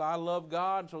think, well, I love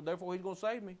God, so therefore He's going to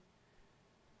save me.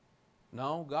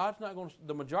 No, God's not going to,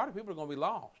 the majority of people are going to be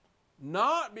lost.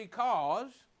 Not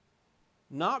because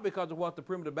of what the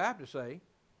primitive Baptists say,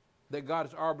 that God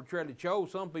has arbitrarily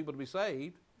chose some people to be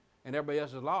saved and everybody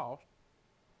else is lost,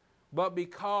 but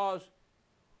because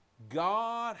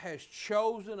God has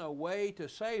chosen a way to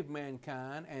save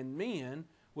mankind, and men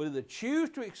will either choose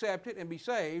to accept it and be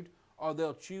saved, or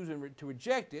they'll choose to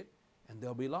reject it, and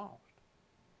they'll be lost.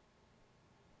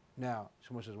 Now,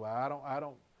 someone says, well,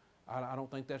 I don't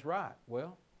think that's right.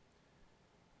 Well,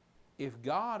 if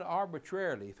God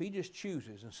arbitrarily, if He just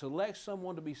chooses and selects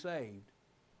someone to be saved,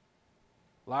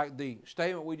 like the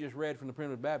statement we just read from the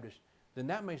primitive Baptist, then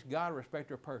that makes God a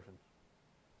respecter of persons.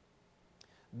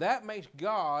 That makes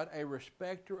God a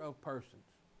respecter of persons.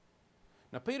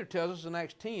 Now, Peter tells us in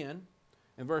Acts 10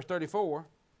 and verse 34,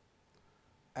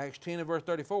 Acts 10 and verse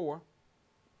 34,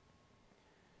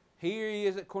 here he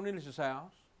is at Cornelius'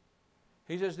 house.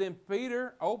 He says, then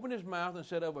Peter opened his mouth and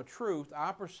said, of a truth,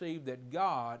 I perceive that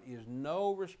God is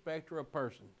no respecter of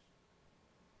persons,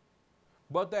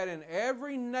 but that in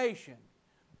every nation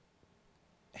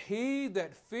he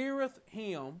that feareth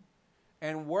Him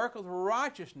and worketh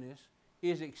righteousness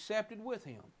is accepted with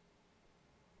Him.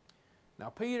 Now,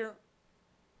 Peter,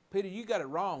 you got it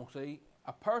wrong, see.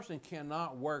 A person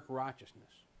cannot work righteousness.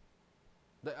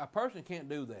 A person can't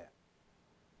do that.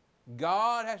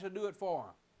 God has to do it for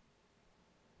him.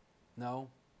 No.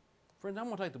 Friends, I'm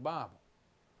going to take the Bible.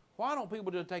 Why don't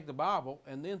people just take the Bible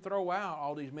and then throw out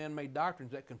all these man-made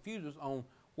doctrines that confuse us on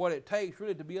what it takes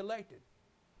really to be elected?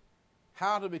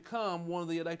 How to become one of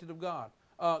the elected of God.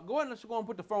 Go ahead and let's go and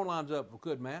put the phone lines up if we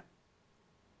could, Matt.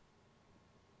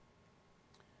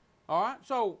 All right,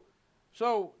 so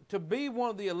to be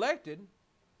one of the elected,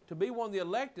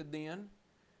 then,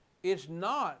 it's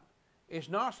not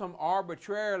some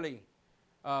arbitrarily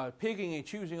picking and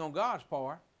choosing on God's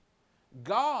part.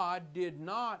 God did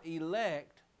not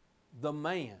elect the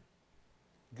man.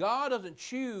 God doesn't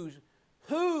choose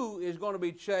who is going to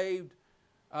be saved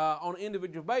on an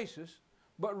individual basis,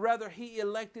 but rather He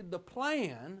elected the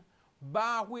plan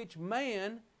by which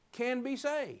man can be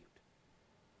saved.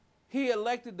 He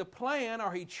elected the plan,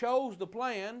 or He chose the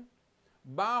plan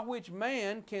by which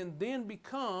man can then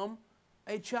become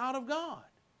a child of God.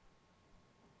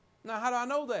 Now, how do I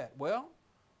know that? Well,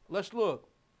 let's look.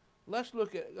 Let's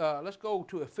go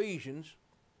to Ephesians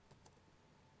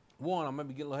 1. I may be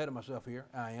getting a little ahead of myself here.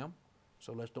 I am.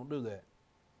 So let's don't do that.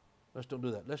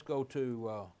 Let's go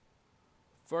to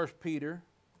 1 Peter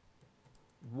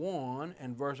 1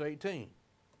 and verse 18.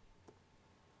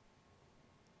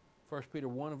 1 Peter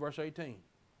 1 and verse 18.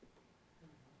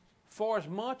 For as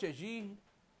much as ye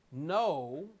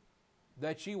know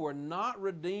that ye were not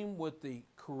redeemed with the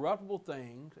corruptible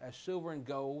things, as silver and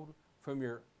gold, from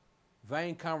your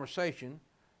vain conversation,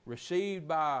 received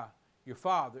by your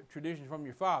father, traditions from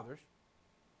your fathers,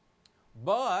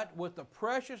 but with the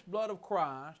precious blood of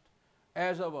Christ,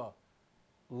 as of a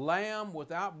Lamb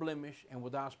without blemish and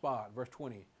without spot. Verse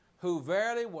 20. Who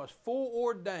verily was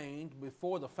foreordained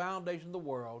before the foundation of the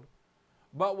world,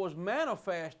 but was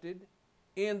manifested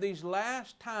in these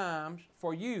last times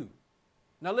for you.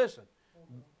 Now listen,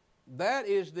 that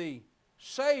is the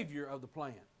Savior of the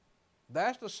plan.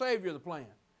 That's the Savior of the plan.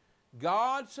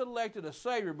 God selected a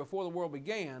Savior before the world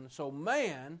began, so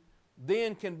man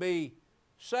then can be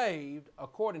saved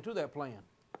according to that plan.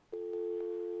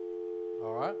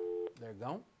 All right, there you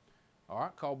go. All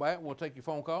right, call back. We'll take your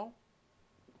phone call.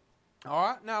 All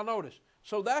right, now notice.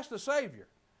 So that's the Savior.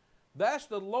 That's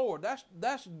the Lord.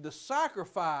 That's the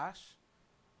sacrifice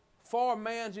for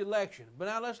man's election. But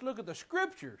now let's look at the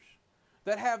Scriptures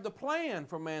that have the plan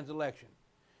for man's election.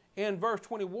 In verse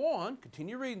 21,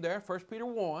 continue reading there, 1 Peter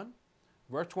 1,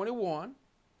 verse 21,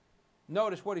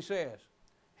 notice what he says.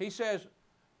 He says,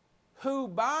 who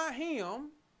by him,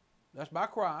 that's by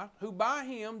Christ, who by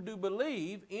him do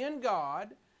believe in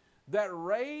God that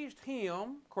raised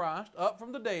him, Christ, up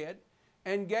from the dead,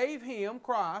 and gave him,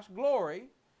 Christ, glory,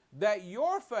 that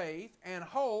your faith and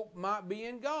hope might be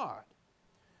in God.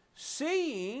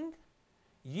 Seeing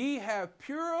ye have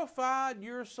purified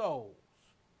your souls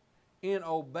in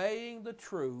obeying the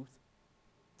truth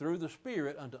through the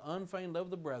Spirit unto unfeigned love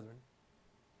of the brethren,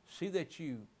 see that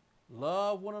you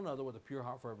love one another with a pure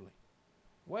heart fervently.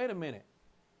 Wait a minute.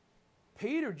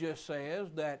 Peter just says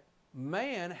that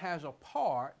man has a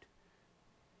part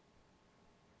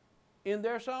in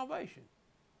their salvation.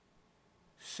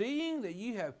 Seeing that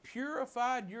you have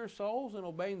purified your souls in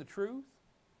obeying the truth.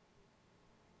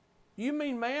 You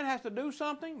mean man has to do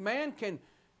something? Man can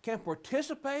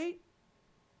participate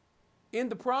in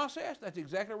the process? That's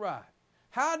exactly right.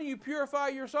 How do you purify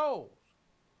your souls?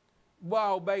 By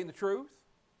obeying the truth.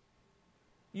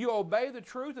 You obey the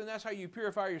truth, and that's how you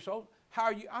purify your souls. How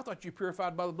are you? I thought you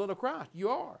purified by the blood of Christ. You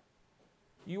are.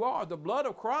 You are. The blood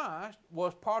of Christ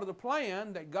was part of the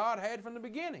plan that God had from the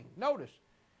beginning. Notice,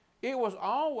 it was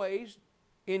always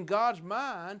in God's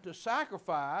mind to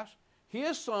sacrifice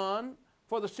His Son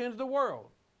for the sins of the world,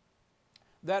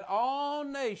 that all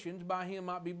nations by Him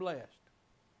might be blessed.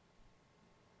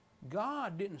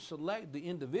 God didn't select the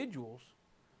individuals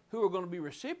who are going to be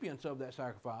recipients of that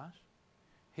sacrifice.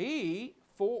 He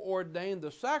foreordained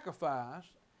the sacrifice,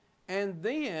 and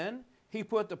then He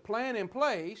put the plan in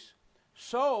place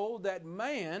so that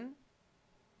man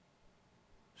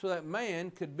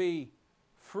could be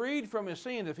freed from his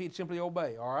sins if he'd simply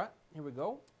obey. All right, here we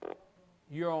go.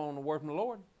 You're on the word from the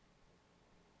Lord.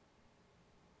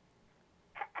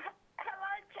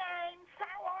 Hello, James.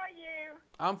 How are you?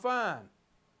 I'm fine.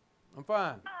 I'm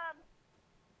fine.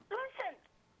 Listen,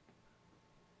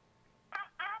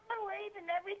 I believe in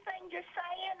everything you're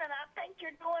saying, and I think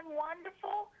you're doing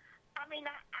wonderful. I mean,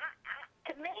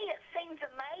 to me, it seems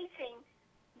amazing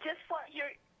just what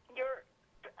you're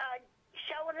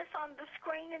showing us on the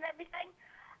screen and everything.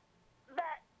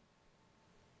 But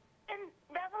in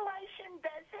Revelation,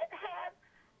 does it have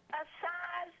a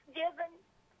size given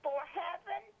for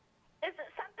heaven? Is it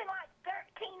something like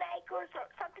 13 acres or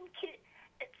something?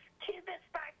 It's cubits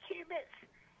by cubits,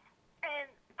 and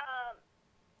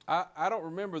I don't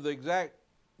remember the exact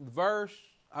verse.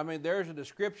 I mean, there's a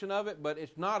description of it, but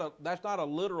it's not that's not a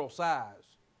literal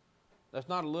size. That's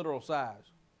not a literal size.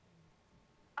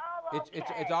 oh, okay.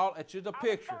 It's just a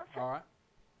picture. All right.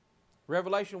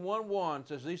 Revelation 1:1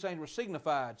 says these things were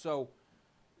signified. So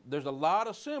there's a lot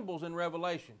of symbols in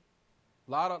Revelation,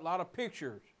 a lot of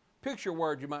pictures, picture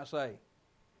words you might say.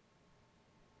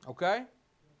 Okay.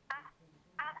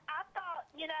 I thought,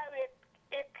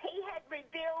 if he had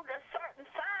revealed a certain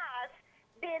size,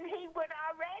 then he would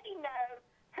already know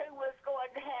who was going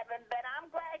to heaven. But I'm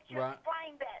glad you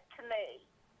explained that to me.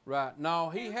 Right. No,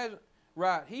 he hasn't.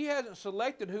 Right. He hasn't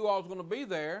selected who all is going to be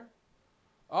there.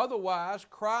 Otherwise,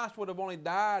 Christ would have only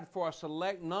died for a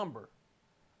select number,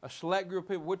 a select group of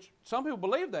people, which some people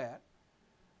believe that.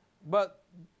 But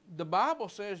the Bible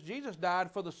says Jesus died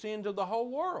for the sins of the whole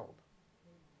world.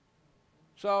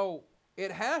 So it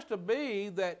has to be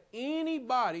that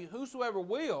anybody, whosoever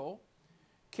will,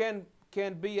 can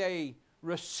be a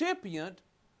recipient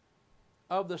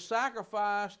of the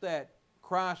sacrifice that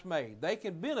Christ made. They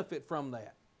can benefit from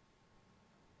that.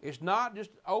 It's not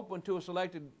just open to a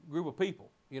selected group of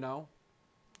people,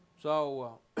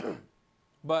 So,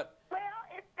 but well,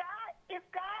 if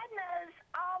God knows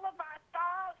all of our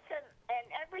thoughts and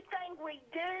everything we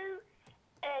do,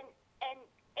 and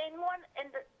in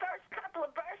the first couple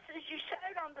of verses you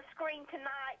showed on the screen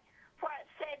tonight, where it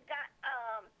said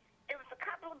it was a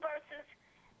couple of verses.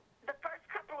 The first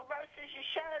couple of verses you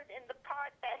showed in the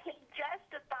part that He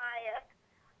justifieth,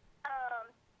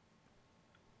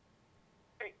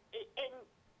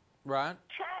 Right.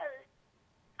 chose.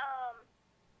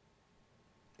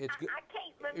 It's good. I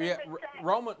can't remember Yeah,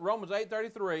 exactly. Romans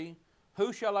 8:33.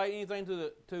 Who shall lay anything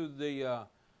to the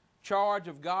charge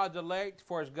of God's elect?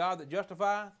 For it's God that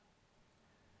justifieth.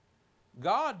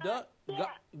 God does. Yeah.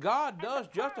 God does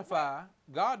justify.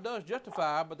 God does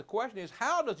justify. But the question is,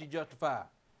 how does He justify?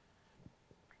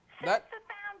 Since the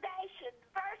foundation. The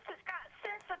verse has got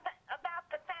since about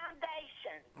the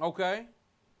foundation. Okay.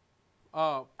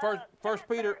 First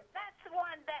Peter. That's the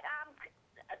one that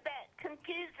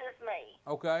confuses me.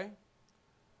 Okay.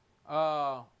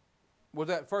 Was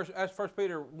that first? That's First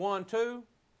Peter 1:2.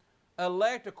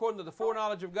 Elect according to the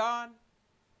foreknowledge of God.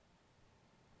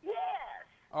 Yes.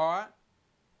 All right.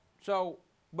 So,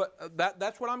 but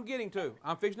that's what I'm getting to.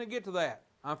 I'm fixing to get to that.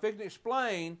 I'm fixing to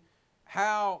explain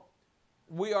how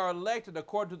we are elected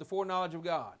according to the foreknowledge of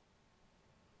God.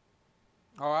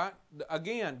 All right.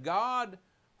 Again, God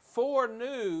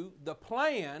foreknew the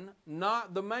plan,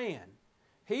 not the man.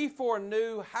 He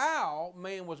foreknew how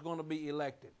man was going to be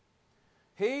elected.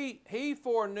 He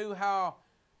foreknew how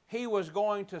He was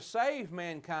going to save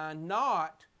mankind,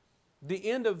 not the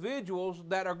individuals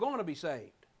that are going to be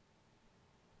saved.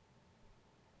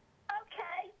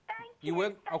 Okay, thank you. You will?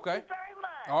 Thank Okay. you very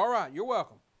much. All right, you're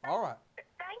welcome. All right.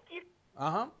 Thank you.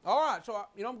 Uh-huh. All right, so,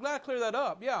 I'm glad to clear that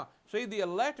up. Yeah. See, the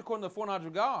elect according to the foreknowledge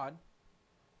of God,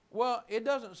 well, it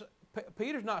doesn't,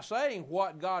 Peter's not saying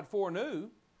what God foreknew.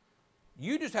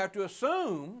 You just have to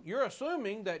assume, you're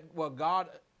assuming that, well, God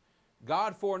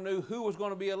foreknew who was going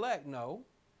to be elect. No.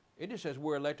 It just says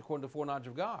we're elect according to the foreknowledge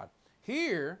of God.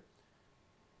 Here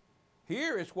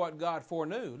is what God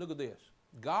foreknew. Look at this.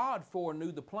 God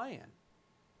foreknew the plan.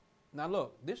 Now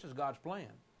look, this is God's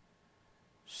plan.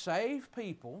 Save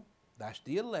people, that's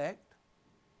the elect,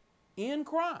 in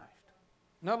Christ.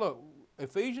 Now look,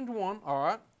 Ephesians 1, all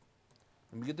right.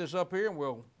 Let me get this up here and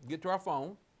we'll get to our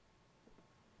phone.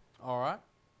 All right.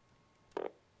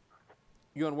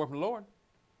 You want to work from the Lord?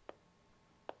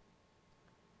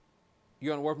 You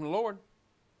want to work from the Lord?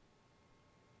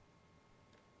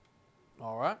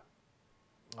 All right.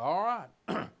 All right.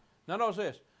 Now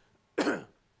notice this.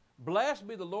 Blessed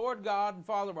be the Lord God and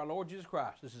Father of our Lord Jesus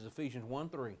Christ. This is Ephesians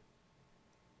 1:3.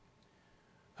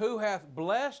 Who hath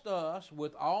blessed us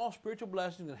with all spiritual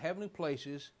blessings in heavenly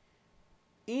places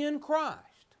in Christ.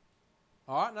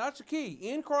 All right, now that's the key.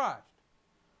 In Christ.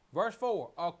 Verse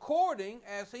 4. According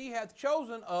as He hath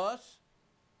chosen us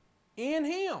in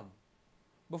Him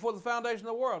before the foundation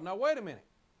of the world. Now wait a minute.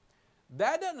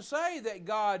 That doesn't say that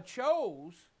God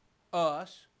chose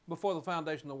us before the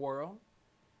foundation of the world.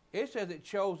 It says it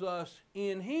chose us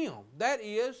in Him. That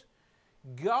is,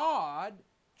 God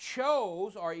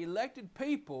chose or elected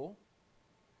people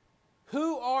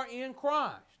who are in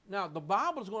Christ. Now, the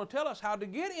Bible is going to tell us how to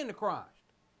get into Christ.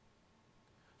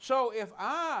 So if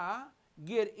I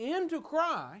get into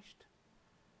Christ,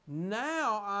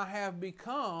 now I have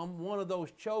become one of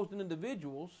those chosen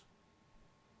individuals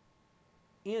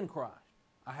in Christ.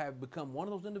 I have become one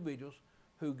of those individuals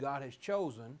who God has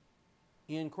chosen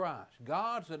in Christ.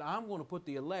 God said, I'm going to put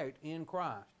the elect in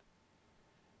Christ.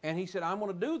 And He said, I'm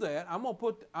going to do that. I'm going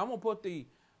to put the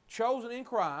chosen in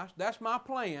Christ. That's my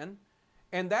plan.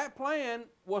 And that plan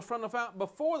was from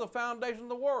before the foundation of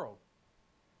the world.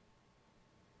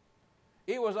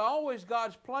 It was always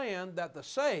God's plan that the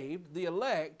saved, the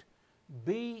elect,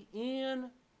 be in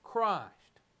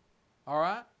Christ. All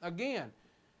right? Again,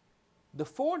 the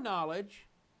foreknowledge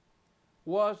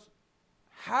was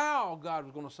how God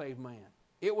was going to save man.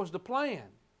 It was the plan.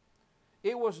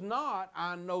 It was not,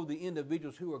 I know the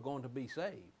individuals who are going to be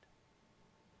saved.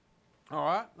 All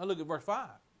right? Now look at verse 5.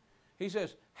 He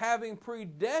says, having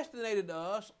predestinated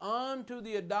us unto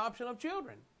the adoption of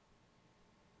children.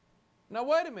 Now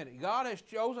wait a minute. God has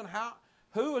chosen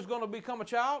who is going to become a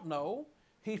child? No.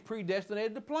 He's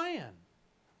predestinated the plan.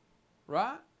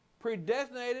 Right?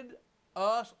 Predestinated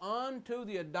us unto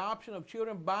the adoption of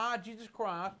children by Jesus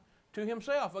Christ to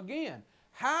Himself. Again,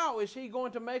 how is He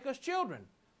going to make us children?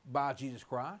 By Jesus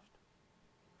Christ,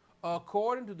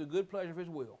 according to the good pleasure of His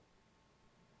will.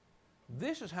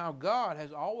 This is how God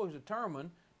has always determined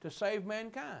to save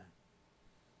mankind.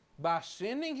 By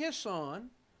sending His Son,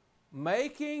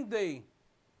 making the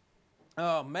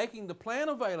plan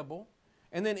available,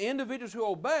 and then individuals who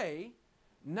obey,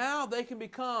 now they can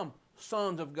become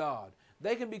sons of God.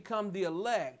 They can become the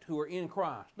elect who are in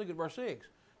Christ. Look at verse 6.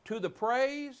 To the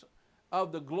praise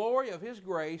of the glory of His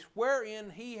grace, wherein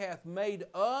He hath made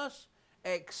us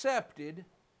accepted,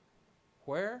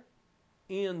 where?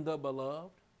 In the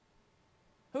beloved.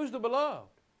 Who's the beloved?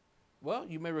 Well,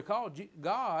 you may recall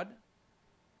God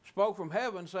spoke from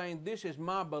heaven saying, this is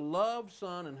my beloved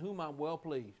Son in whom I'm well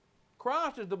pleased.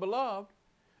 Christ is the beloved,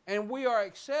 and we are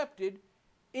accepted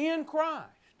in Christ.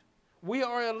 We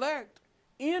are elect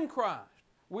in Christ.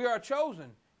 We are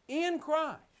chosen in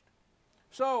Christ.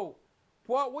 So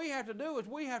what we have to do is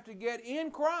we have to get in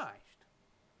Christ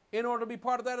in order to be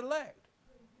part of that elect.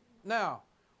 Now,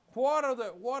 what are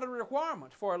the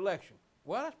requirements for election?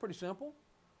 Well, that's pretty simple.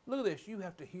 Look at this. You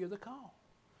have to hear the call.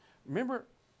 Remember,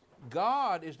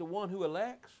 God is the one who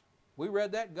elects. We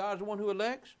read that. God is the one who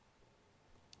elects.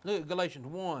 Look at Galatians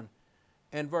 1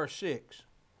 and verse 6.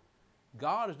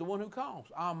 God is the one who calls.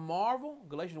 I marvel,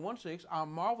 Galatians 1:6, I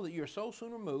marvel that you are so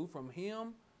soon removed from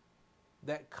him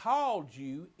that called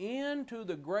you into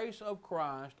the grace of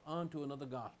Christ unto another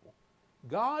gospel.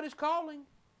 God is calling.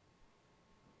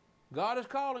 God is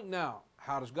calling. Now,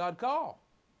 how does God call?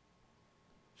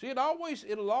 See,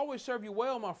 it'll always serve you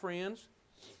well, my friends,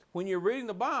 when you're reading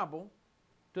the Bible,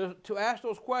 to ask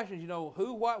those questions,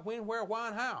 who, what, when, where, why,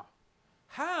 and how.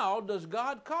 How does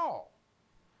God call?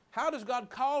 How does God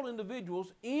call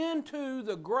individuals into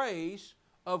the grace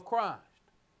of Christ?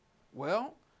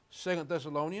 Well, 2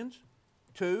 Thessalonians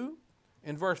 2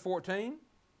 in verse 14,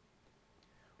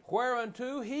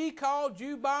 whereunto he called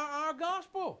you by our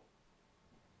gospel,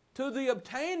 to the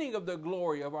obtaining of the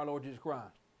glory of our Lord Jesus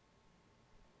Christ.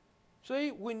 See,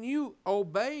 when you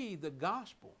obey the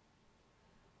gospel,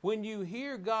 when you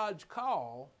hear God's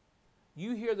call,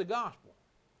 you hear the gospel.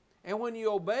 And when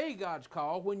you obey God's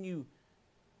call, when you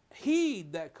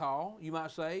heed that call, you might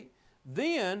say,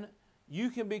 then you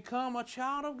can become a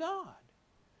child of God.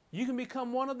 You can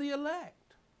become one of the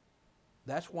elect.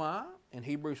 That's why in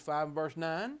Hebrews 5 and verse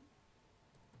 9,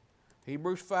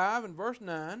 Hebrews 5 and verse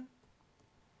 9,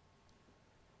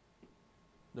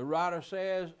 the writer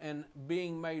says, and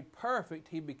being made perfect,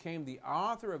 he became the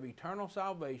author of eternal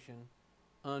salvation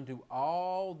unto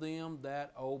all them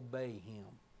that obey him.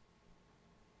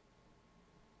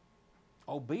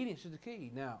 Obedience is the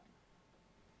key. Now,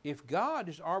 if God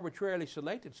just arbitrarily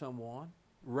selected someone,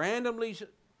 randomly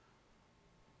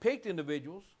picked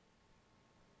individuals,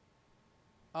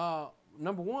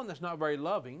 number one, that's not very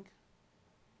loving.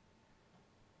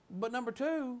 But number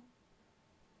two,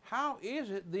 how is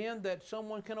it then that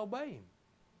someone can obey him?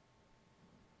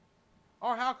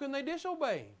 Or how can they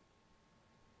disobey him?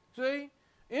 See,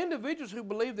 individuals who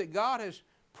believe that God has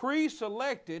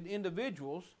pre-selected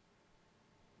individuals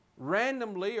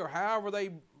randomly or however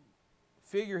they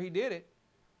figure he did it,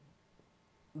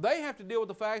 they have to deal with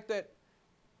the fact that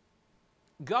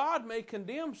God may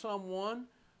condemn someone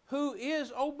who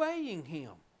is obeying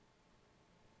him.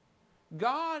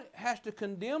 God has to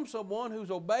condemn someone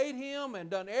who's obeyed him and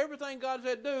done everything God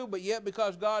said do, but yet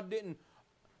because God didn't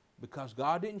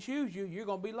choose you, you're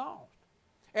going to be lost.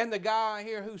 And the guy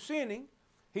here who's sinning,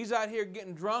 he's out here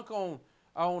getting drunk on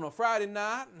a Friday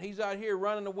night, and he's out here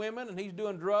running the women, and he's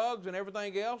doing drugs and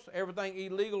everything else, everything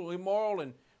illegal, immoral,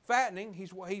 and fattening.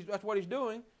 That's what he's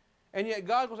doing. And yet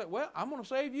God's going to say, well, I'm going to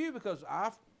save you because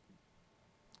I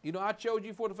chose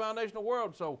you for the foundation of the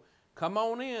world, so come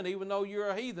on in, even though you're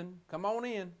a heathen. Come on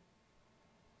in.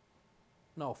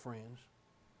 No, friends.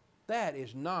 That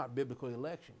is not biblical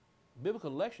election.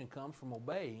 Biblical election comes from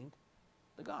obeying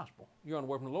the gospel. You're on the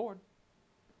word from the Lord.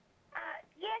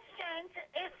 Yes, James.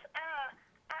 It's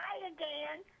I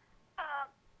again.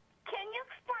 Can you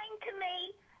explain to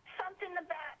me something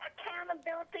about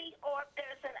accountability, or if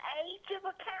there's an age of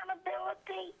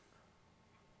accountability?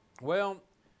 Well,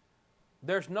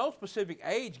 there's no specific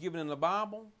age given in the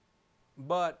Bible,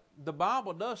 but the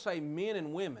Bible does say men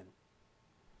and women.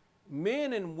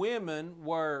 Men and women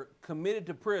were committed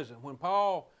to prison. When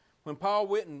Paul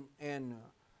went and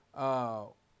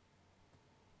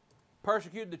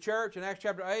persecuted the church in Acts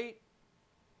chapter 8,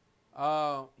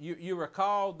 you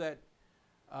recall that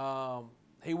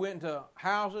he went into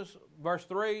houses. Verse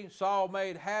 3, Saul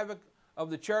made havoc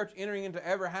of the church, entering into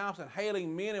every house and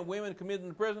hailing men and women committed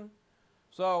into prison.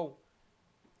 So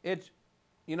it's,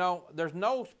 there's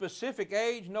no specific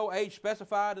age, no age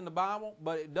specified in the Bible,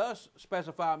 but it does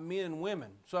specify men and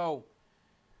women. So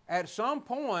at some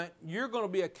point, you're going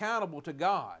to be accountable to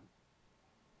God.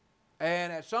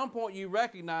 And at some point, you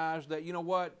recognize that, you know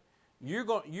what, you're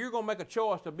going to make a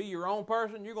choice to be your own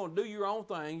person. You're going to do your own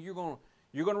thing. You're going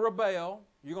to rebel.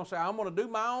 You're going to say, I'm going to do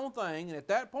my own thing. And at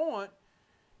that point,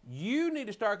 you need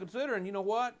to start considering, you know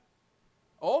what,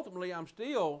 ultimately, I'm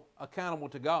still accountable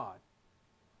to God.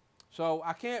 So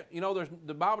I can't,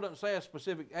 the Bible doesn't say a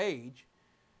specific age,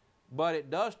 but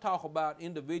it does talk about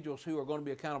individuals who are going to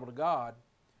be accountable to God.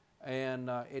 And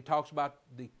it talks about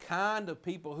the kind of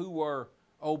people who were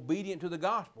obedient to the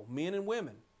gospel, men and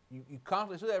women. You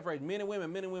constantly see that phrase, men and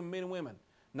women, men and women, men and women,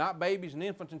 not babies and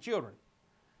infants and children.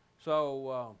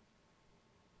 So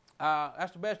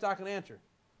That's the best I can answer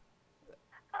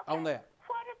on that.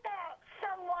 What about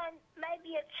someone,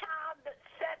 maybe a child that's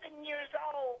 7 years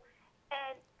old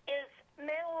and is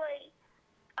mentally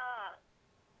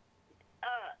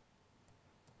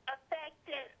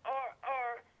affected or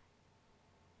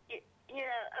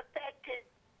affected,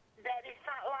 that it's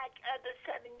not like other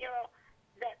 7-year-olds,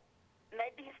 that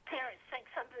maybe his parents think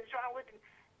something's wrong with him?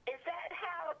 Is that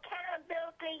how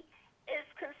accountability is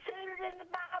considered in the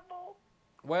Bible?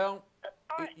 Well,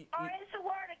 Or is the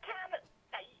word accountability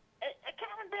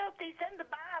in the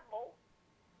Bible?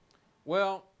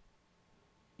 well,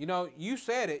 you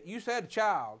said it. You said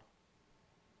child.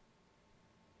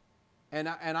 And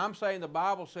I'm saying the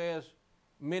Bible says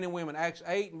men and women. Acts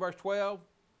 8 and verse 12,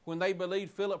 when they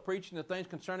believed Philip preaching the things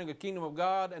concerning the kingdom of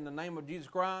God and the name of Jesus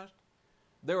Christ,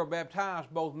 they were baptized,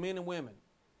 both men and women.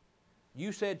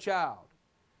 You said child.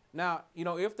 Now,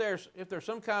 if there's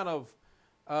some kind of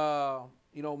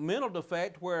mental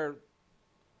defect where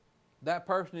that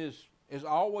person is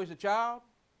always a child,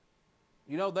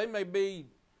 they may be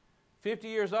 50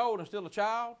 years old and still a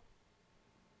child.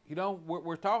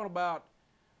 We're talking about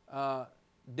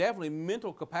definitely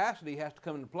mental capacity has to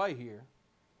come into play here.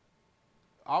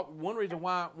 One reason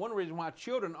why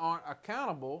children aren't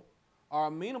accountable or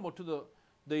amenable to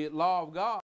the law of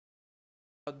God,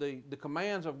 the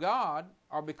commands of God,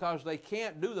 are because they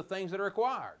can't do the things that are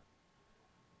required.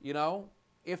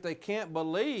 If they can't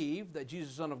believe that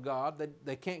Jesus is the Son of God,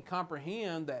 they can't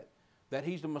comprehend that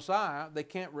He's the Messiah. They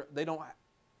don't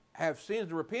have sins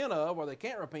to repent of, or they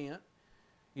can't repent.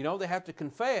 They have to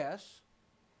confess.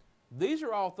 These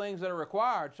are all things that are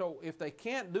required. So if they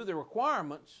can't do the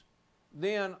requirements,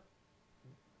 then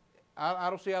I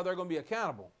don't see how they're going to be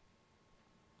accountable.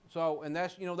 So, and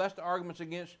that's the arguments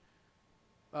against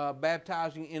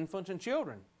baptizing infants and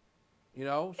children.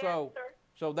 Yes,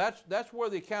 So that's where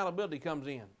the accountability comes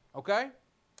in. Okay?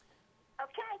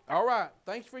 Okay. All right.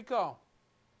 Thanks for your call.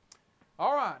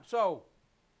 All right. So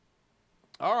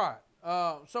we're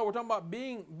talking about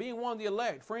being one of the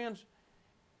elect. Friends,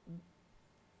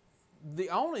 the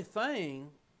only thing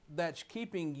that's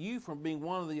keeping you from being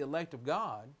one of the elect of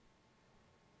God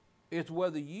is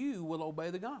whether you will obey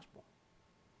the gospel.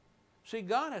 See,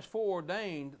 God has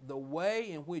foreordained the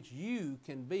way in which you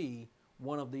can be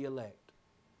one of the elect.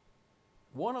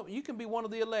 You can be one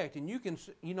of the elect, and you can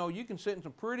sit in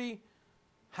some pretty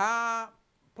high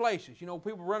places.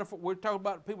 People running for. We're talking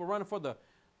about people running for the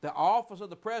office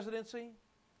of the presidency,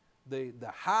 the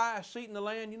highest seat in the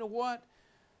land. You know what?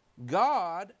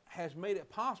 God has made it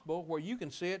possible where you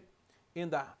can sit in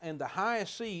the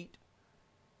highest seat.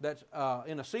 That's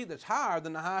in a seat that's higher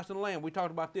than the highest in the land. We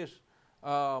talked about this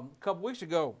a couple weeks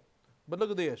ago, but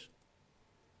look at this.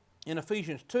 In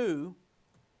Ephesians 2,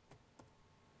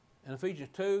 and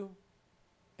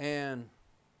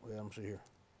let me see here.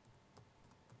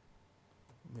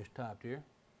 Mistyped here.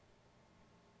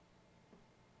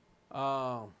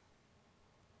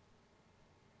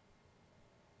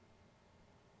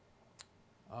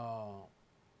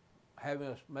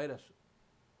 Having made us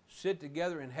sit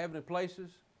together in heavenly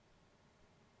places.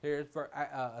 Here's for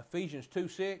Ephesians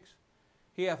 2:6.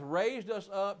 He hath raised us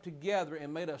up together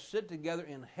and made us sit together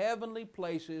in heavenly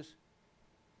places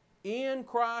in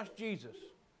Christ Jesus.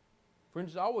 Friends,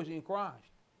 it's always in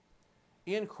Christ.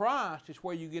 In Christ is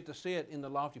where you get to sit in the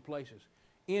lofty places.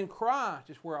 In Christ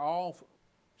is where all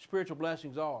spiritual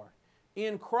blessings are.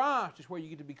 In Christ is where you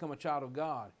get to become a child of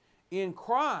God. In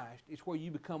Christ is where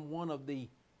you become one of the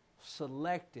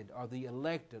selected or the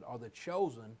elected or the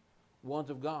chosen ones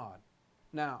of God.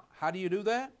 Now, how do you do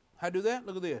that?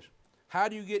 Look at this. How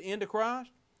do you get into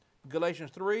Christ? Galatians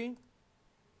 3,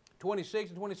 26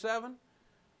 and 27.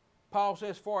 Paul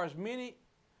says, For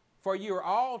you are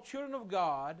all children of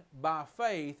God by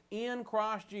faith in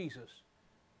Christ Jesus.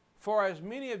 For as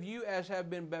many of you as have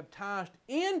been baptized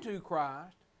into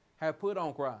Christ have put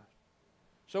on Christ.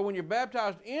 So when you're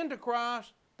baptized into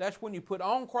Christ, that's when you put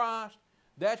on Christ.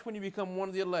 That's when you become one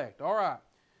of the elect. All right.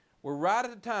 We're right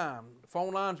at the time. The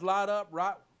phone lines light up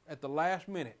right at the last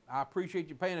minute. I appreciate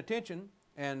you paying attention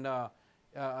and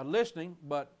listening,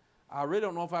 but I really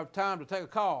don't know if I have time to take a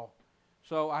call.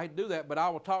 So I hate to do that, but I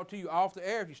will talk to you off the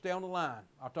air if you stay on the line.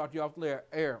 I'll talk to you off the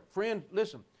air. Friends,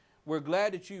 listen, we're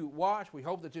glad that you watched. We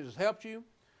hope that this has helped you.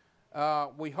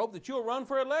 We hope that you'll run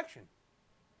for election.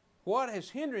 What is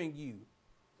hindering you?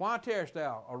 Why tarriest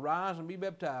thou? Arise and be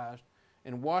baptized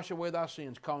and wash away thy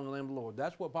sins, calling the name of the Lord.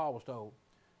 That's what Paul was told.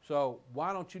 So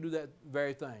why don't you do that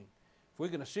very thing? If we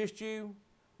can assist you,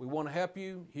 we want to help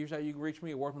you. Here's how you can reach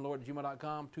me at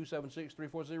workmanlord@gmail.com,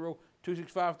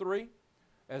 276-340-2653.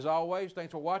 As always,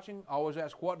 thanks for watching. Always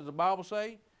ask, what does the Bible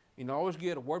say? You know, always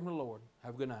get a word from the Lord.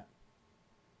 Have a good night.